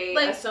 It's okay.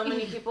 Like, so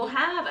many people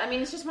have. I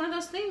mean, it's just one of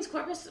those things.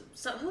 Corpus,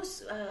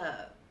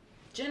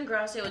 Jen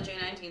Gracio at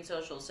J19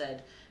 Social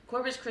said,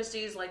 Corpus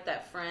Christi is like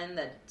that friend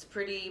that's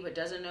pretty but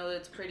doesn't know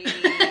it's pretty.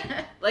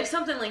 Like,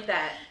 something like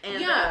that.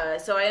 And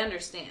so I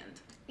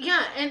understand.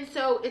 Yeah, and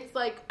so it's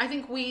like, I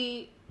think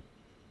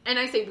and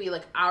I say we,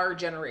 like our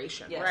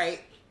generation,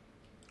 right?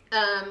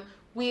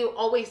 We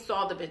always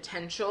saw the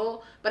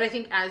potential, but I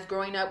think as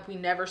growing up, we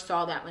never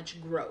saw that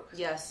much growth.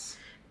 Yes.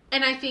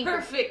 And I think...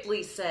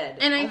 Perfectly said.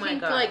 And I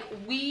think, like,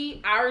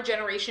 our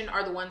generation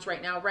are the ones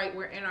right now, right?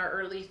 We're in our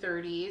early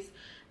 30s.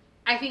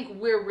 I think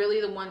we're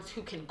really the ones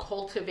who can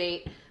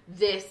cultivate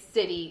this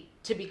city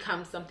to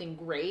become something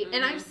great.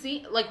 Mm-hmm.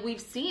 And we've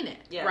seen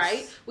it,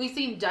 right? We've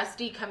seen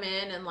Dusty come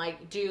in and,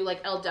 like, do, like,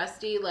 El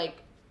Dusty,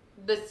 like,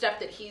 the stuff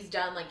that he's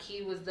done, like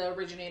he was the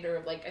originator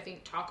of like I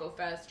think Taco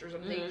Fest or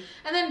something,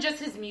 and then just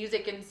his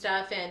music and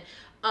stuff, and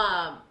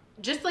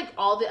just like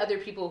all the other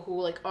people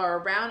who like are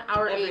around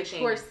our age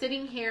who are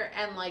sitting here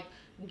and like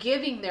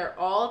giving their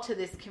all to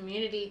this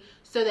community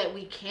so that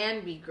we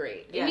can be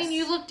great. Yes. I mean,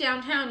 you look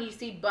downtown, you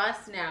see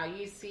Bus now,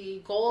 you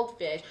see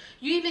Goldfish,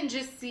 you even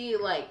just see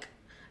like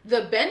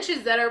the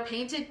benches that are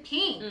painted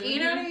pink. Mm-hmm. You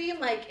know what I mean?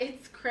 Like,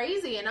 it's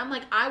crazy. And I'm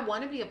like, I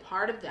want to be a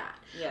part of that.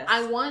 Yes.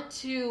 I want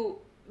to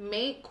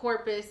make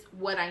Corpus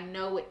what I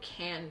know it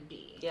can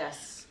be.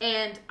 Yes.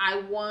 And I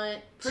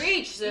want...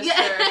 Preach, sister.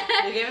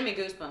 Yeah. You're giving me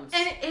goosebumps.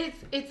 And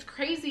it's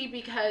crazy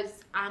because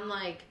I'm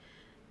like,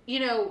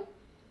 you know,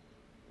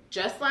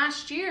 just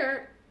last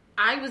year,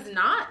 I was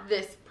not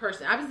this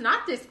person. I was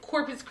not this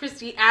Corpus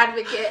Christi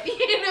advocate.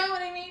 You know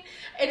what I mean?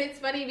 And it's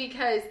funny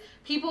because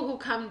people who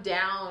come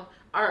down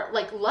are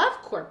like, love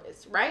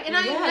Corpus, right? And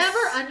I never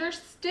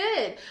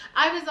understood.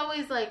 I was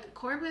always like,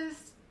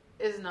 Corpus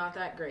is not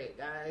that great,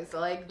 guys.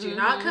 Like, do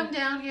not come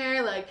down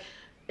here like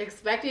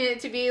expecting it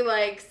to be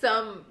like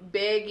some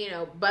big, you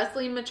know,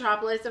 bustling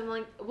metropolis. I'm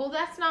like, well,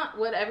 that's not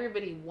what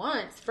everybody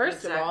wants,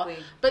 first of all.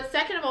 But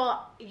second of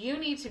all, you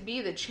need to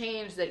be the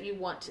change that you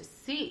want to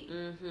see,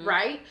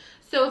 right?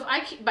 So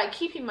if by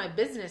keeping my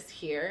business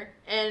here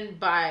and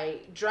by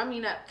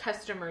drumming up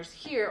customers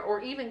here,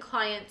 or even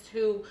clients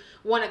who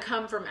want to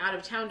come from out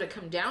of town to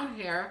come down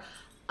here,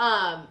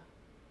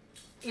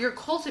 you're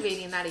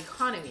cultivating that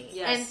economy.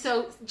 Yes. And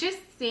so just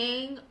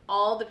seeing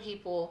all the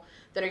people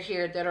that are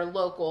here that are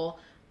local,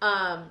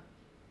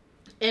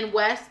 in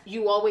West,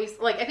 you always,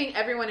 like, I think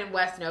everyone in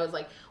West knows,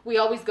 like, we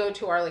always go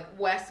to our, like,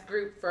 West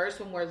group first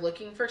when we're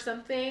looking for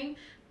something,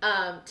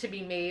 to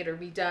be made or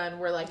be done.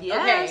 We're like,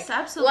 yes, okay,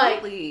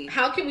 absolutely. Like,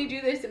 how can we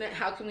do this, and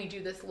how can we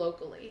do this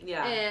locally?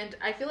 Yeah. And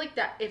I feel like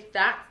that if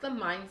that's the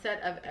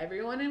mindset of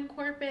everyone in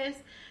Corpus,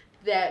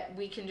 that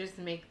we can just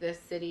make this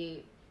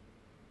city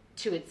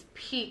to its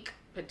peak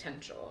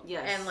potential.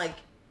 Yes. And, like,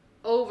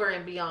 over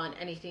and beyond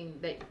anything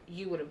that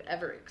you would have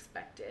ever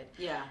expected.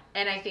 Yeah.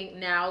 And I think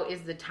now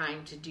is the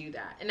time to do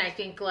that. And I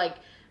think, like,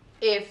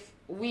 if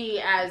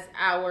we as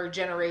our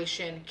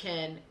generation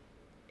can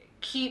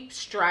keep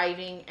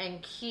striving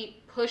and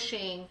keep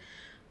pushing,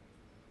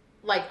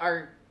 like,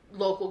 our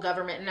local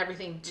government and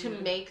everything to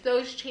make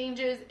those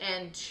changes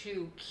and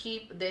to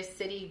keep this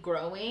city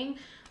growing,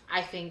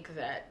 I think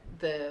that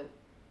the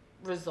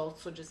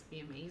results will just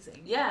be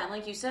amazing. Yeah, and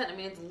like you said, I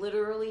mean, it's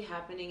literally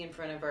happening in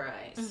front of our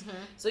eyes.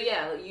 So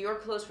yeah, your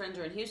close friends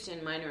are in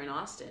Houston, mine are in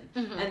Austin,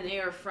 and they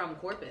are from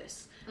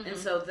Corpus. And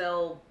so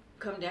they'll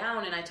come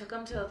down, and I took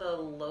them to the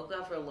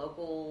Loca for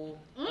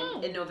local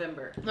in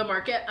November. The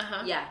market?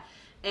 Yeah.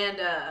 And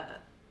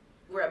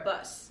we're at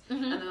Bus.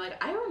 And they're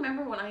like, I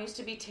remember when I used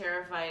to be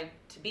terrified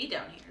to be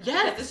down here.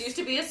 Yes. This used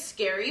to be a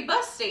scary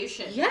bus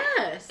station.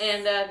 Yes.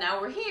 And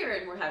now we're here,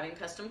 and we're having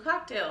custom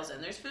cocktails,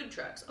 and there's food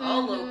trucks.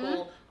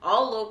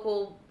 All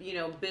local, you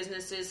know,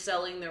 businesses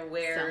selling their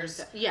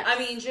wares. Yes. I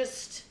mean,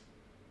 just,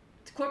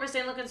 Corpus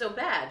ain't looking so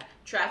bad.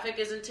 Traffic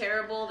isn't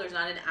terrible. There's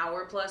not an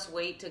hour-plus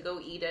wait to go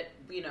eat at,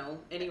 you know,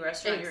 any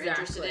restaurant you're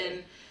interested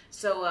in.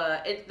 So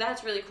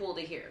that's really cool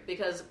to hear,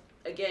 because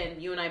again,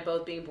 you and I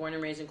both being born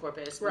and raised in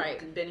Corpus,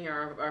 we've been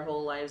here our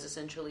whole lives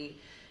essentially.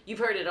 You've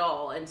heard it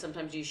all, and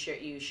sometimes you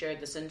shared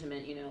the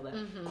sentiment, you know,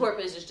 that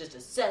Corpus is just a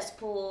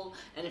cesspool,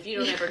 and if you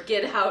don't ever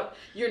get out,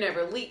 you're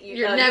never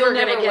you're never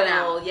gonna get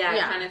out,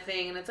 kind of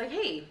thing. And it's like,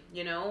 hey,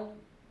 you know,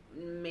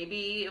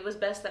 maybe it was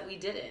best that we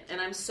didn't. And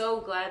I'm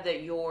so glad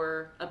that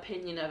your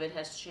opinion of it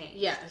has changed.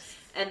 Yes.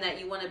 And that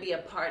you want to be a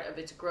part of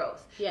its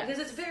growth. Yes.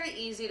 Because it's very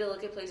easy to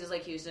look at places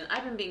like Houston.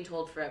 I've been being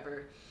told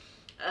forever,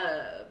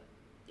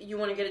 you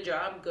want to get a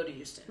job, go to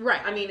Houston.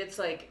 Right. I mean, it's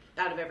like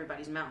out of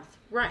everybody's mouth.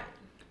 Right.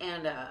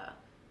 And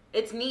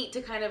it's neat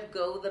to kind of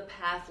go the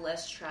path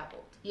less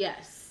traveled.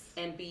 Yes.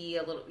 And be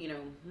a little, you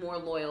know, more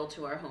loyal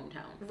to our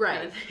hometown. Right.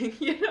 Kind of thing,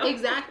 you know?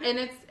 Exactly.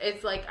 And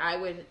it's like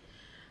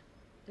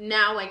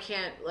now I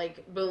can't,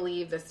 like,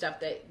 believe the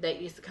stuff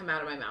that used to come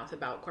out of my mouth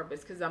about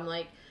Corpus, because I'm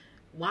like,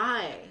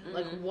 why?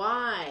 Like,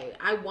 why?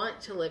 I want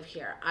to live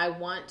here. I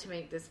want to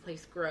make this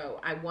place grow.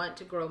 I want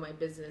to grow my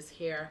business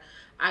here.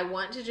 I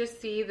want to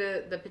just see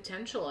the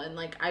potential. And,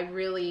 like, I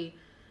really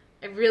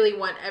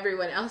want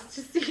everyone else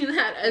to see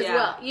that as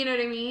well. You know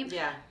what I mean?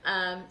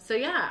 Yeah. So,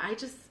 yeah,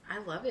 I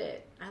love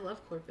it. I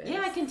love Corpus.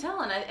 Yeah, I can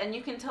tell. And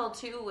you can tell,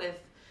 too, with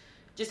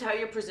just how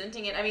you're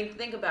presenting it. I mean,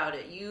 think about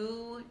it.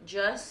 You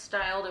just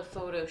styled a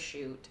photo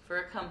shoot for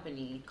a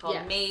company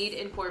called Made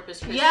in Corpus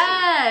Christi.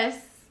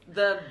 Yes!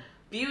 The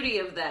beauty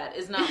of that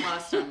is not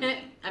lost on me.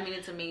 I mean,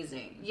 it's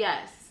amazing.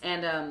 Yes.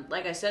 And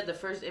like I said, the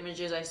first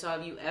images I saw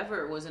of you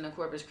ever was in a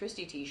Corpus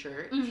Christi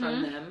t-shirt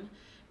from them.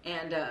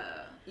 And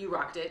you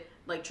rocked it,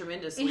 like,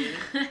 tremendously.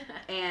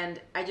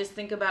 And I just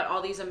think about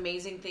all these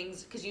amazing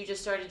things, because you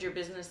just started your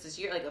business this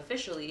year, like,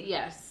 officially.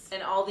 Yes.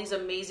 And all these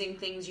amazing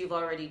things you've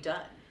already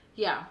done.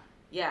 Yeah.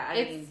 Yeah, I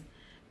mean,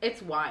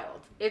 it's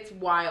wild. It's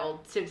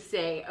wild to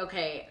say,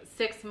 okay,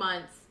 6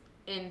 months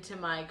into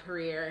my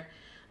career,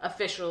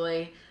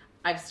 officially,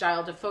 I've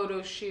styled a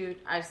photo shoot.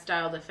 I've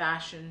styled a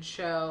fashion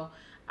show.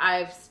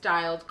 I've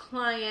styled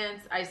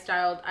clients. I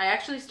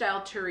actually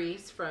styled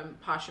Therese from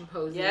Posh and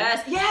Posy.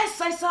 Yes,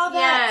 I saw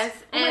that.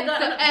 Yes, oh my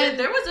God. And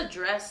there was a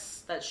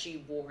dress that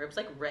she wore. It was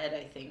like red,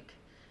 I think,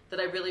 that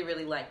I really,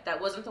 really liked. That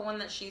wasn't the one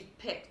that she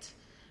picked,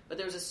 but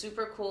there was a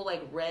super cool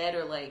like red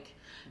or like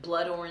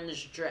blood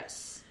orange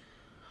dress,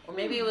 or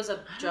maybe it was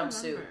a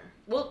jumpsuit.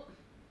 Well,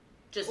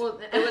 it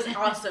was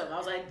awesome. I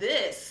was like,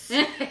 this.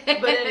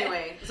 But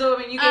anyway, so I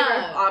mean, you gave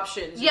her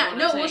options. Yeah,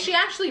 no, well, she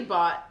actually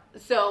bought.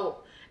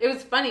 So it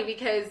was funny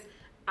because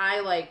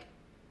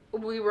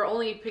we were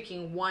only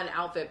picking one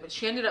outfit, but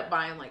she ended up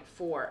buying like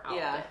 4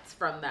 outfits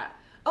from that.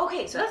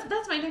 Okay, so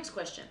that's my next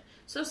question.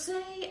 So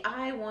say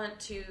I want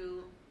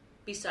to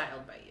be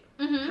styled by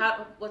you.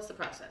 Mm-hmm. What's the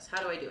process?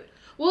 How do I do it?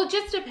 Well, it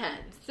just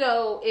depends.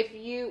 So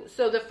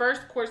the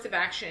first course of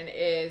action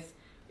is,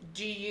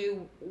 do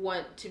you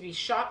want to be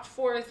shopped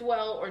for as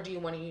well, or do you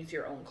want to use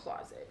your own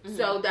closet? Mm-hmm.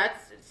 So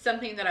that's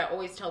something that I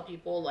always tell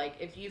people, like,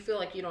 if you feel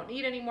like you don't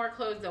need any more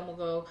clothes, then we'll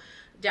go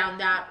down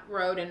that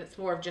road, and it's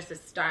more of just a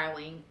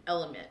styling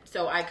element.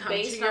 So I come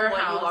based to your on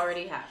what house. You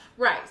already have.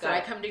 Right. So I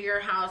come to your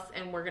house,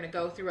 and we're going to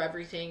go through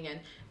everything, and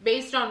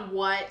based on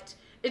what,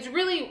 it's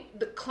really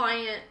the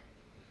client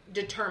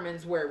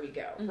determines where we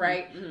go, mm-hmm,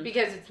 right? Mm-hmm.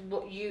 Because it's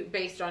what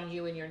based on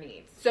you and your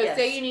needs. So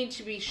say you need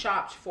to be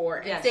shopped for,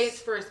 and say it's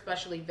for a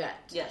special event.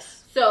 Yes.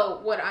 So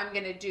what I'm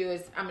going to do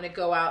is I'm going to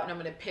go out and I'm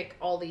going to pick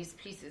all these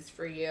pieces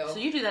for you. So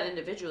you do that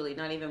individually,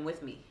 not even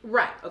with me.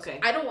 Right. Okay.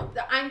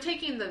 I'm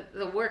taking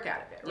the work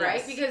out of it,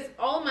 right? Because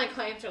all of my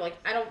clients are like,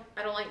 I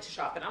don't like to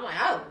shop. And I'm like,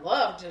 I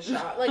love to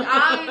shop. Like,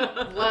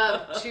 I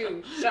love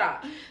to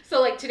shop.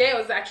 So like today I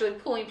was actually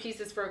pulling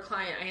pieces for a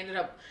client.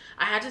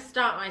 I had to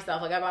stop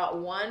myself. Like, I bought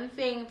one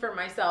thing for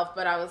myself,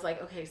 but I was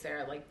like, okay,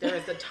 Sarah, like, there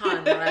is a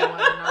ton that I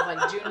want. And I was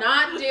like, do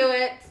not do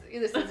it.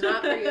 This is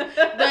not for you.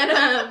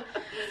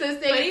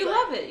 But you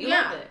love it. You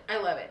love it. I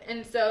love it.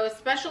 And so, a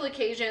special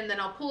occasion, then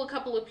I'll pull a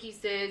couple of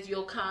pieces.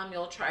 You'll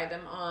try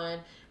them on,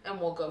 and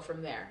we'll go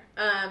from there.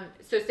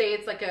 So say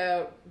it's like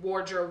a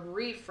wardrobe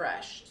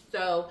refresh.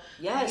 So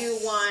you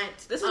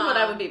want... This is what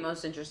I would be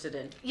most interested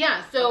in.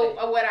 Yeah.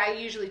 So what I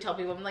usually tell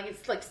people, I'm like,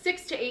 it's like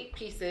 6 to 8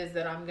 pieces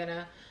that I'm going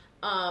to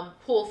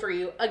pull for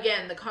you.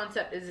 Again, the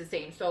concept is the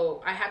same.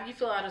 So I have you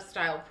fill out a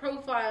style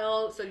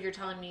profile. So you're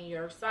telling me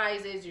your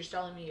sizes, you're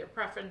telling me your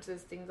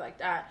preferences, things like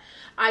that.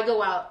 I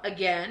go out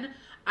again.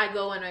 I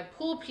go and I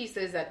pull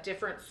pieces at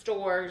different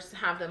stores,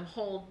 have them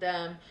hold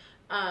them,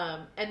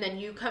 and then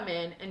you come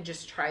in and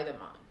just try them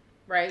on.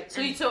 Right?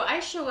 So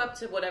I show up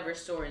to whatever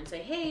store and say,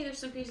 hey, there's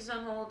some pieces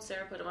on hold.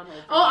 Sarah put them on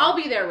hold. I'll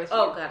be there with you.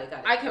 Oh, got it.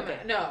 I come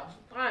in. No,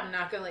 I'm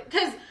not going to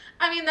because,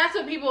 I mean, that's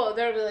what people,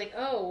 they'll be like,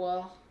 oh,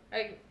 well,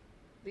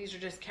 these are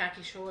just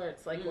khaki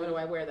shorts. Like, what do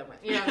I wear them with?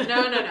 You know,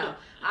 no.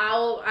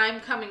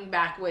 I'm coming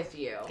back with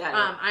you.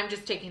 I'm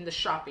just taking the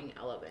shopping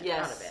element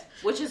out of it,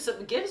 which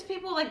gives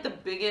people like the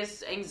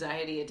biggest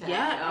anxiety attack.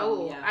 Yeah.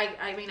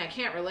 I mean, I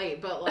can't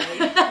relate, but like,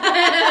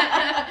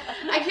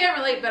 I can't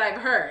relate, but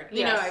I've heard.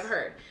 You know, I've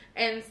heard.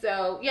 And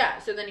so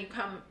so then you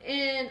come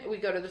in. We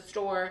go to the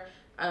store.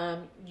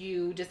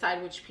 You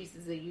decide which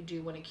pieces that you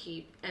do want to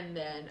keep, and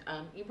then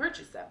you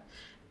purchase them.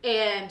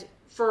 And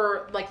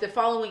for like the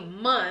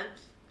following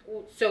month.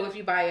 So if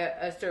you buy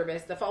a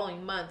service, the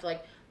following month,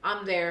 like,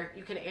 I'm there,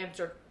 you can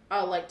answer,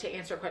 to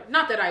answer questions.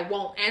 Not that I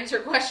won't answer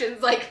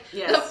questions, like,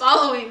 the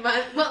following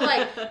month, but,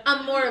 like,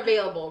 I'm more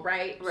available,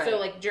 right? So,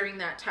 like, during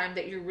that time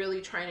that you're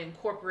really trying to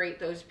incorporate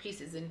those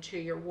pieces into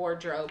your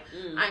wardrobe,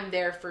 I'm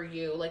there for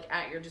you, like,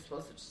 at your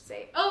disposal to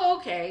say, oh,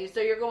 okay,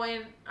 so you're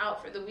going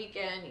out for the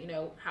weekend, you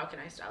know, how can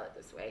I style it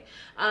this way?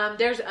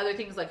 There's other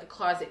things like a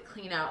closet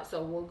clean out,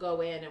 so we'll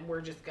go in and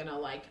we're just gonna,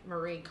 like,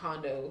 Marie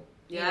Kondo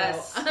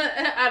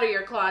out of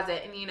your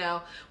closet,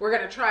 and we're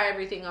gonna try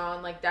everything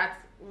on. Like, that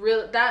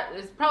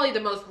is probably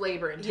the most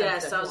labor intensive.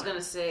 Yes, I was gonna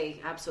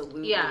say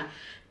absolutely. Yeah,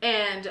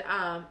 and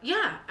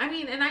I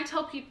mean, and I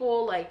tell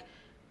people, like,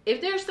 if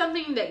there's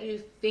something that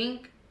you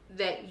think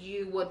that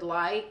you would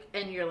like,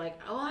 and you're like,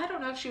 oh, I don't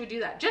know if she would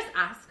do that, just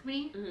ask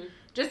me. Mm-hmm.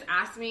 Just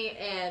ask me.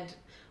 And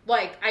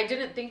like, I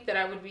didn't think that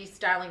I would be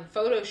styling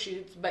photo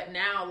shoots, but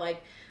now,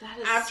 like,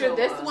 after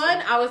this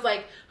one, I was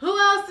like, who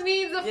else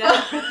needs a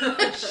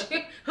photo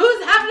shoot?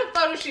 Who's having a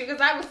photo shoot? Because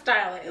I was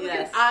styling it.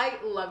 Because I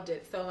loved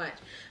it so much.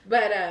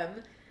 But,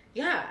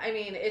 I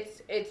mean,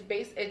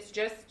 it's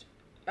just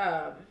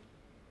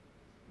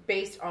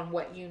based on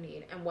what you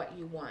need and what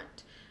you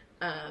want.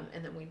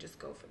 And then we just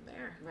go from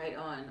there. Right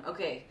on.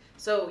 Okay.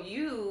 So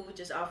you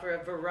just offer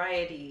a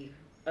variety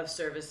of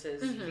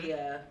services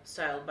via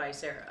Styled by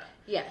Sarah.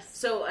 Yes.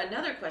 So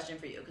another question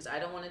for you, because I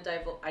don't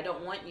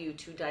want you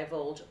to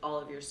divulge all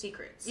of your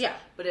secrets. Yeah.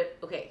 But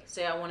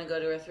say I want to go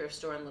to a thrift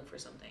store and look for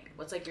something.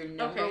 What's like your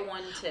number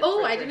one tip?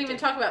 Oh, I didn't even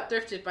talk about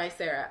Thrifted by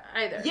Sarah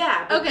either.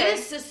 Yeah. But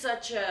this is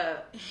such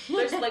a.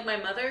 There's like my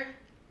mother.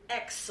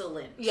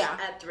 Excellent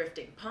at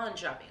thrifting, pawn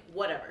shopping,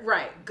 whatever.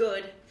 Right.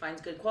 Good,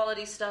 finds good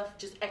quality stuff,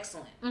 just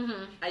excellent.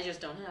 Mm-hmm. I just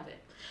don't have it.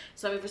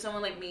 So I mean, for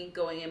someone like me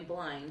going in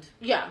blind.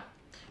 Yeah.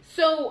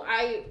 So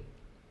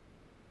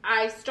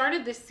I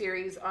started this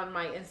series on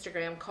my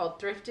Instagram called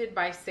Thrifted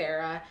by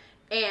Sarah,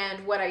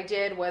 And what I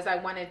did was I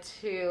wanted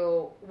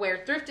to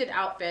wear thrifted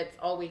outfits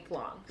all week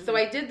long. So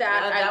I did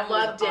that. I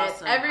loved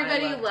it.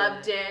 Everybody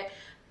loved it.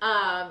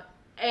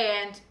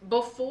 And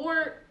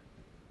before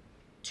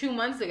 2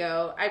 months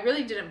ago, I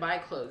really didn't buy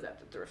clothes at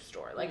the thrift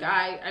store. Like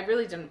I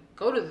really didn't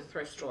go to the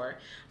thrift store.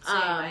 Same.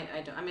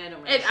 I don't. I mean,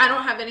 I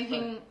don't have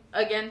anything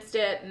against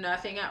it.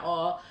 Nothing at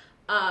all.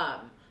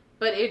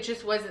 But it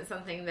just wasn't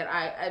something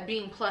that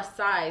being plus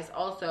size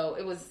also,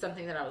 it was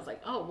something that I was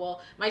like, oh,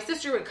 well, my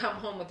sister would come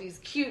home with these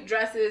cute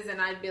dresses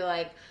and I'd be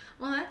like,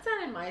 well, that's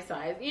not in my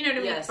size. You know what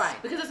I mean? Yes. Fine.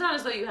 Because it's not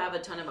as though you have a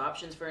ton of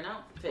options for an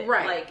outfit.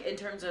 Right. Like, in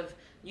terms of,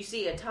 you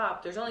see a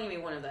top, there's only going to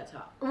be one of that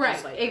top.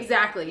 Right.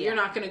 Exactly. Yeah. You're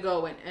not going to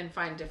go and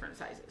find different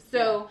sizes.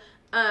 So,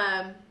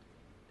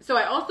 so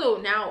I also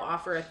now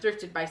offer a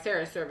Thrifted by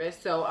Sarah service.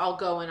 So I'll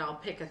go and I'll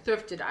pick a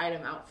thrifted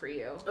item out for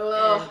you.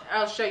 And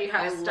I'll show you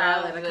how to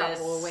style it a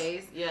couple of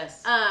ways.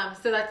 Yes.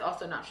 So that's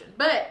also an option.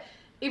 But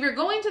if you're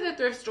going to the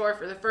thrift store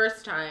for the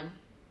first time,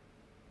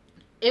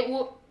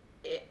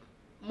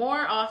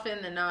 more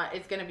often than not,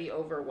 it's going to be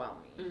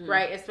overwhelming,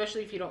 right?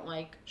 Especially if you don't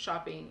like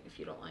shopping, if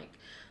you don't like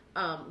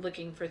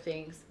looking for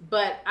things.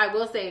 But I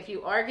will say, if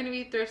you are going to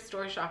be thrift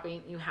store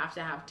shopping, you have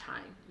to have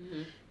time.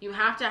 You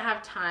have to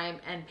have time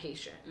and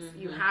patience.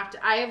 You have to.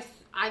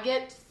 I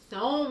get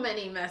so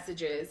many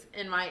messages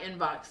in my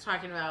inbox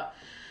talking about,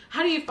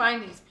 how do you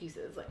find these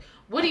pieces? Like,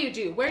 what do you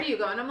do? Where do you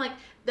go? And I'm like,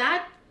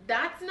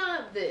 that's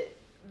not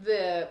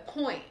the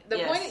point. The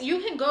point, you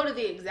can go to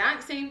the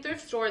exact same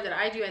thrift store that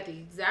I do at the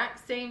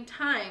exact same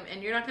time,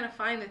 and you're not going to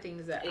find the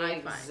things that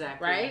I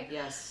find, right?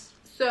 Yes.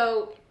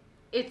 So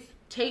it's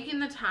taking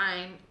the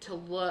time to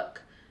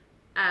look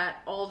at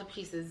all the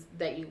pieces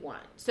that you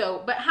want.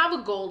 So, but have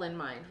a goal in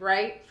mind,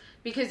 right?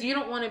 Because you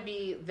don't want to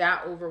be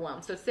that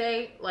overwhelmed. So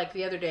say, like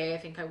the other day, I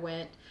think I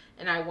went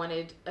and I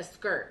wanted a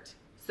skirt.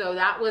 So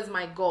that was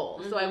my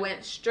goal. So I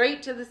went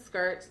straight to the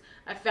skirts.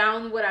 I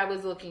found what I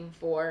was looking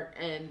for,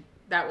 and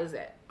that was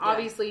it. Yeah.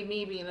 Obviously,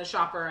 me being a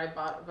shopper, I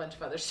bought a bunch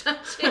of other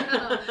stuff too.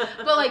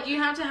 But like, you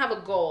have to have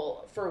a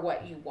goal for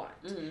what you want.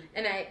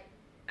 And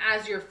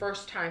as your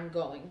first time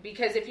going,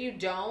 because if you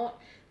don't,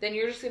 then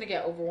you're just going to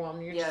get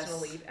overwhelmed. You're just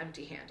going to leave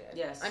empty-handed.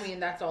 Yes. I mean,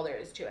 that's all there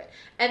is to it.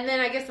 And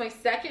then I guess my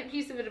second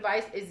piece of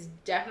advice is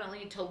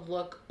definitely to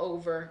look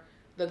over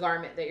the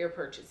garment that you're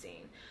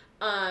purchasing.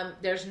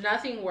 There's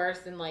nothing worse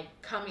than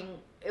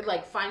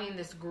finding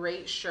this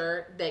great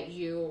shirt that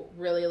you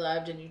really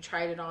loved and you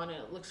tried it on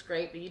and it looks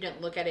great, but you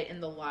didn't look at it in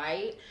the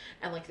light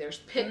and like there's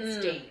pit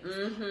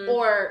stains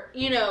or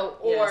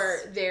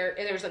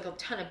there's like a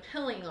ton of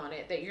pilling on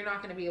it that you're not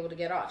going to be able to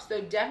get off. So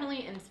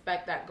definitely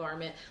inspect that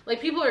garment. Like,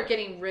 people are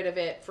getting rid of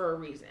it for a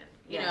reason.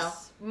 You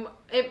know,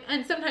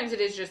 and sometimes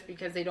it is just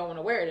because they don't want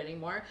to wear it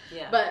anymore.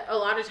 Yeah. But a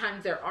lot of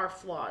times there are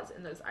flaws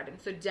in those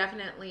items. So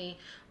definitely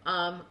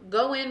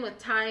go in with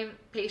time,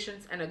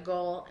 patience, and a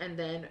goal, and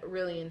then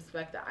really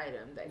inspect the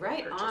item that you're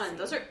purchasing. Right on.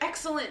 Those are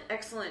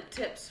excellent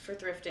tips for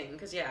thrifting.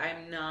 Because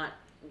I'm not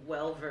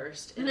well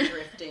versed in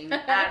thrifting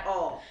at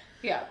all.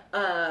 Yeah.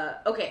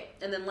 Okay,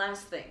 and then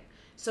last thing.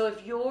 So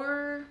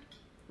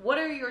what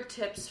are your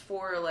tips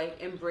for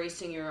like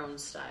embracing your own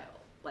style?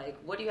 Like,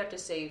 what do you have to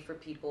say for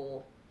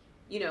people?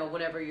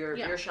 Whenever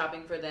you're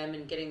shopping for them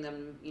and getting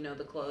them,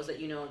 the clothes that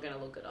are going to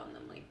look good on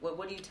them. Like,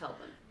 what do you tell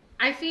them?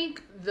 I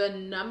think the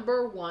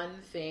number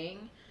one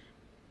thing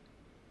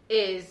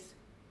is,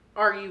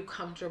 are you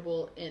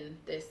comfortable in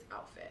this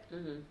outfit?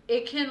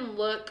 It can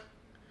look,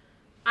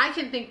 I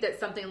can think that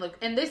something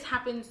and this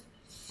happens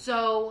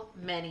so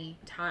many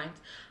times.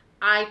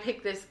 I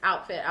pick this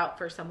outfit out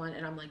for someone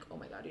and I'm like, oh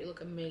my God, you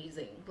look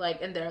amazing.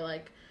 Like, and they're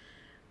like,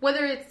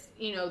 whether it's,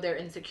 their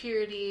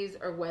insecurities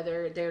or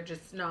whether they're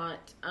just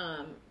not,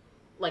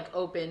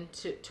 open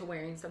to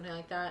wearing something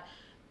like that,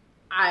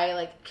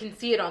 I, can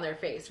see it on their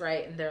face,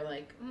 right? And they're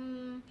like,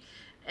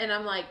 And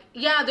I'm like,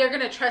 yeah, they're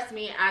going to trust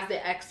me as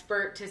the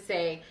expert to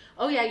say,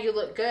 oh, yeah, you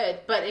look good.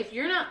 But if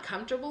you're not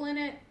comfortable in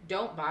it,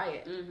 don't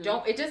buy it.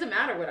 It doesn't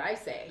matter what I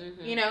say,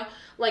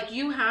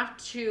 you have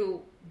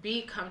to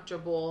be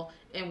comfortable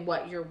in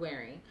what you're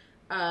wearing.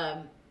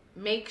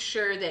 Make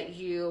sure that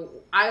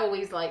I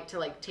always like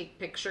to take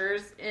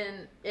pictures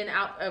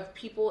of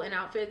people in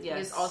outfits,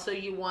 because also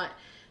you want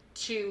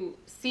to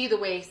see the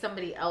way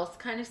somebody else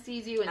kind of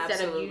sees you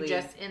instead of you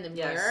just in the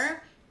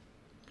mirror.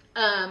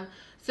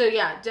 So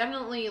yeah,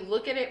 definitely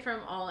look at it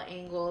from all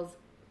angles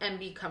and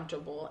be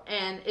comfortable.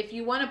 And if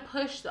you want to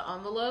push the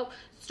envelope,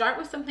 start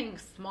with something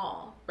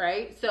small,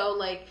 right?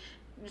 So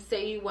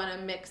say you want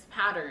to mix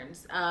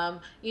patterns,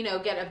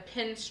 get a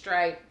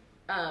pinstripe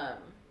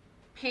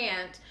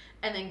pant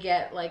and then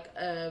get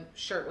a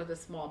shirt with a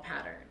small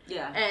pattern.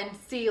 Yeah. And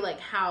see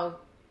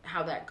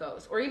how that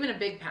goes. Or even a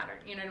big pattern,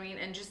 you know what I mean?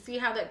 And just see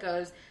how that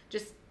goes.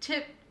 Just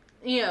dip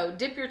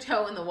your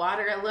toe in the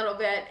water a little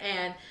bit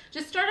and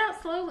just start out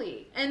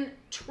slowly and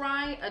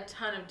try a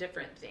ton of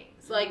different things.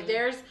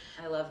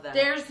 I love that.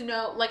 There's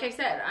no, like I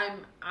said,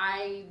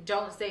 I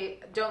don't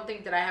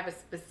think that I have a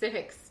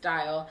specific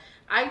style.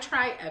 I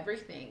try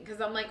everything because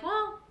I'm like,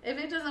 well, if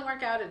it doesn't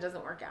work out, it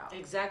doesn't work out.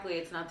 Exactly.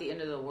 It's not the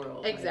end of the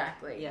world.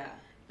 Exactly. Yeah.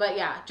 But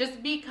yeah,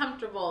 just be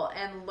comfortable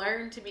and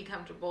learn to be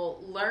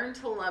comfortable. Learn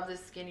to love the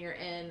skin you're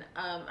in.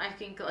 I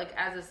think like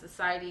as a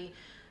society,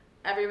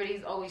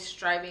 everybody's always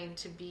striving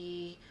to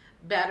be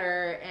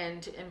better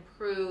and to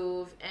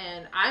improve.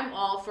 And I'm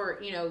all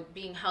for,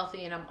 being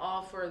healthy, and I'm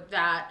all for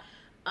that.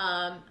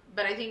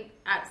 But I think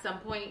at some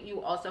point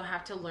you also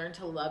have to learn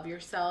to love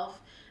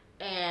yourself.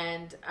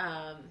 And,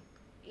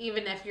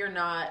 even if you're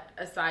not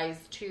a size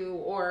 2,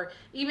 or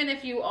even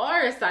if you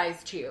are a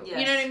size 2, yes.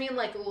 You know what I mean?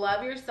 Like,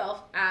 love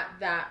yourself at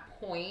that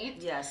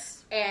point.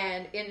 Yes.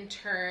 And in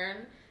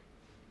turn,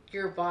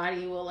 your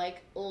body will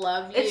like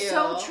love you. It's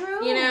so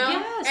true.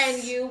 Yes.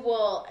 And you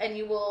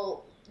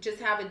will just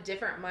have a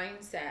different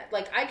mindset.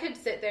 Like, I could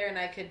sit there and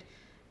I could,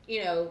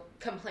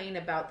 complain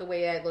about the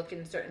way I look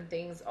in certain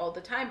things all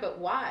the time, but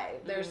why?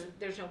 There's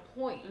no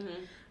point.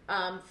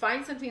 Mm-hmm.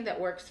 Find something that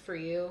works for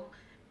you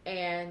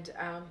and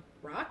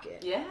rock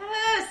it.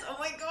 Yes. Oh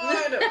my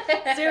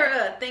God.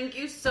 Sarah, thank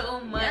you so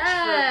much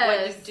for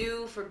what you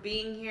do, for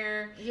being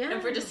here, and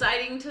for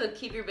deciding to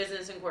keep your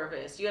business in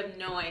Corpus. You have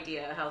no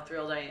idea how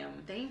thrilled I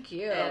am. Thank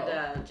you.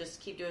 And just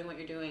keep doing what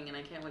you're doing, and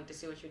I can't wait to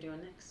see what you're doing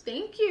next.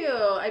 Thank you.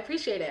 I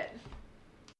appreciate it.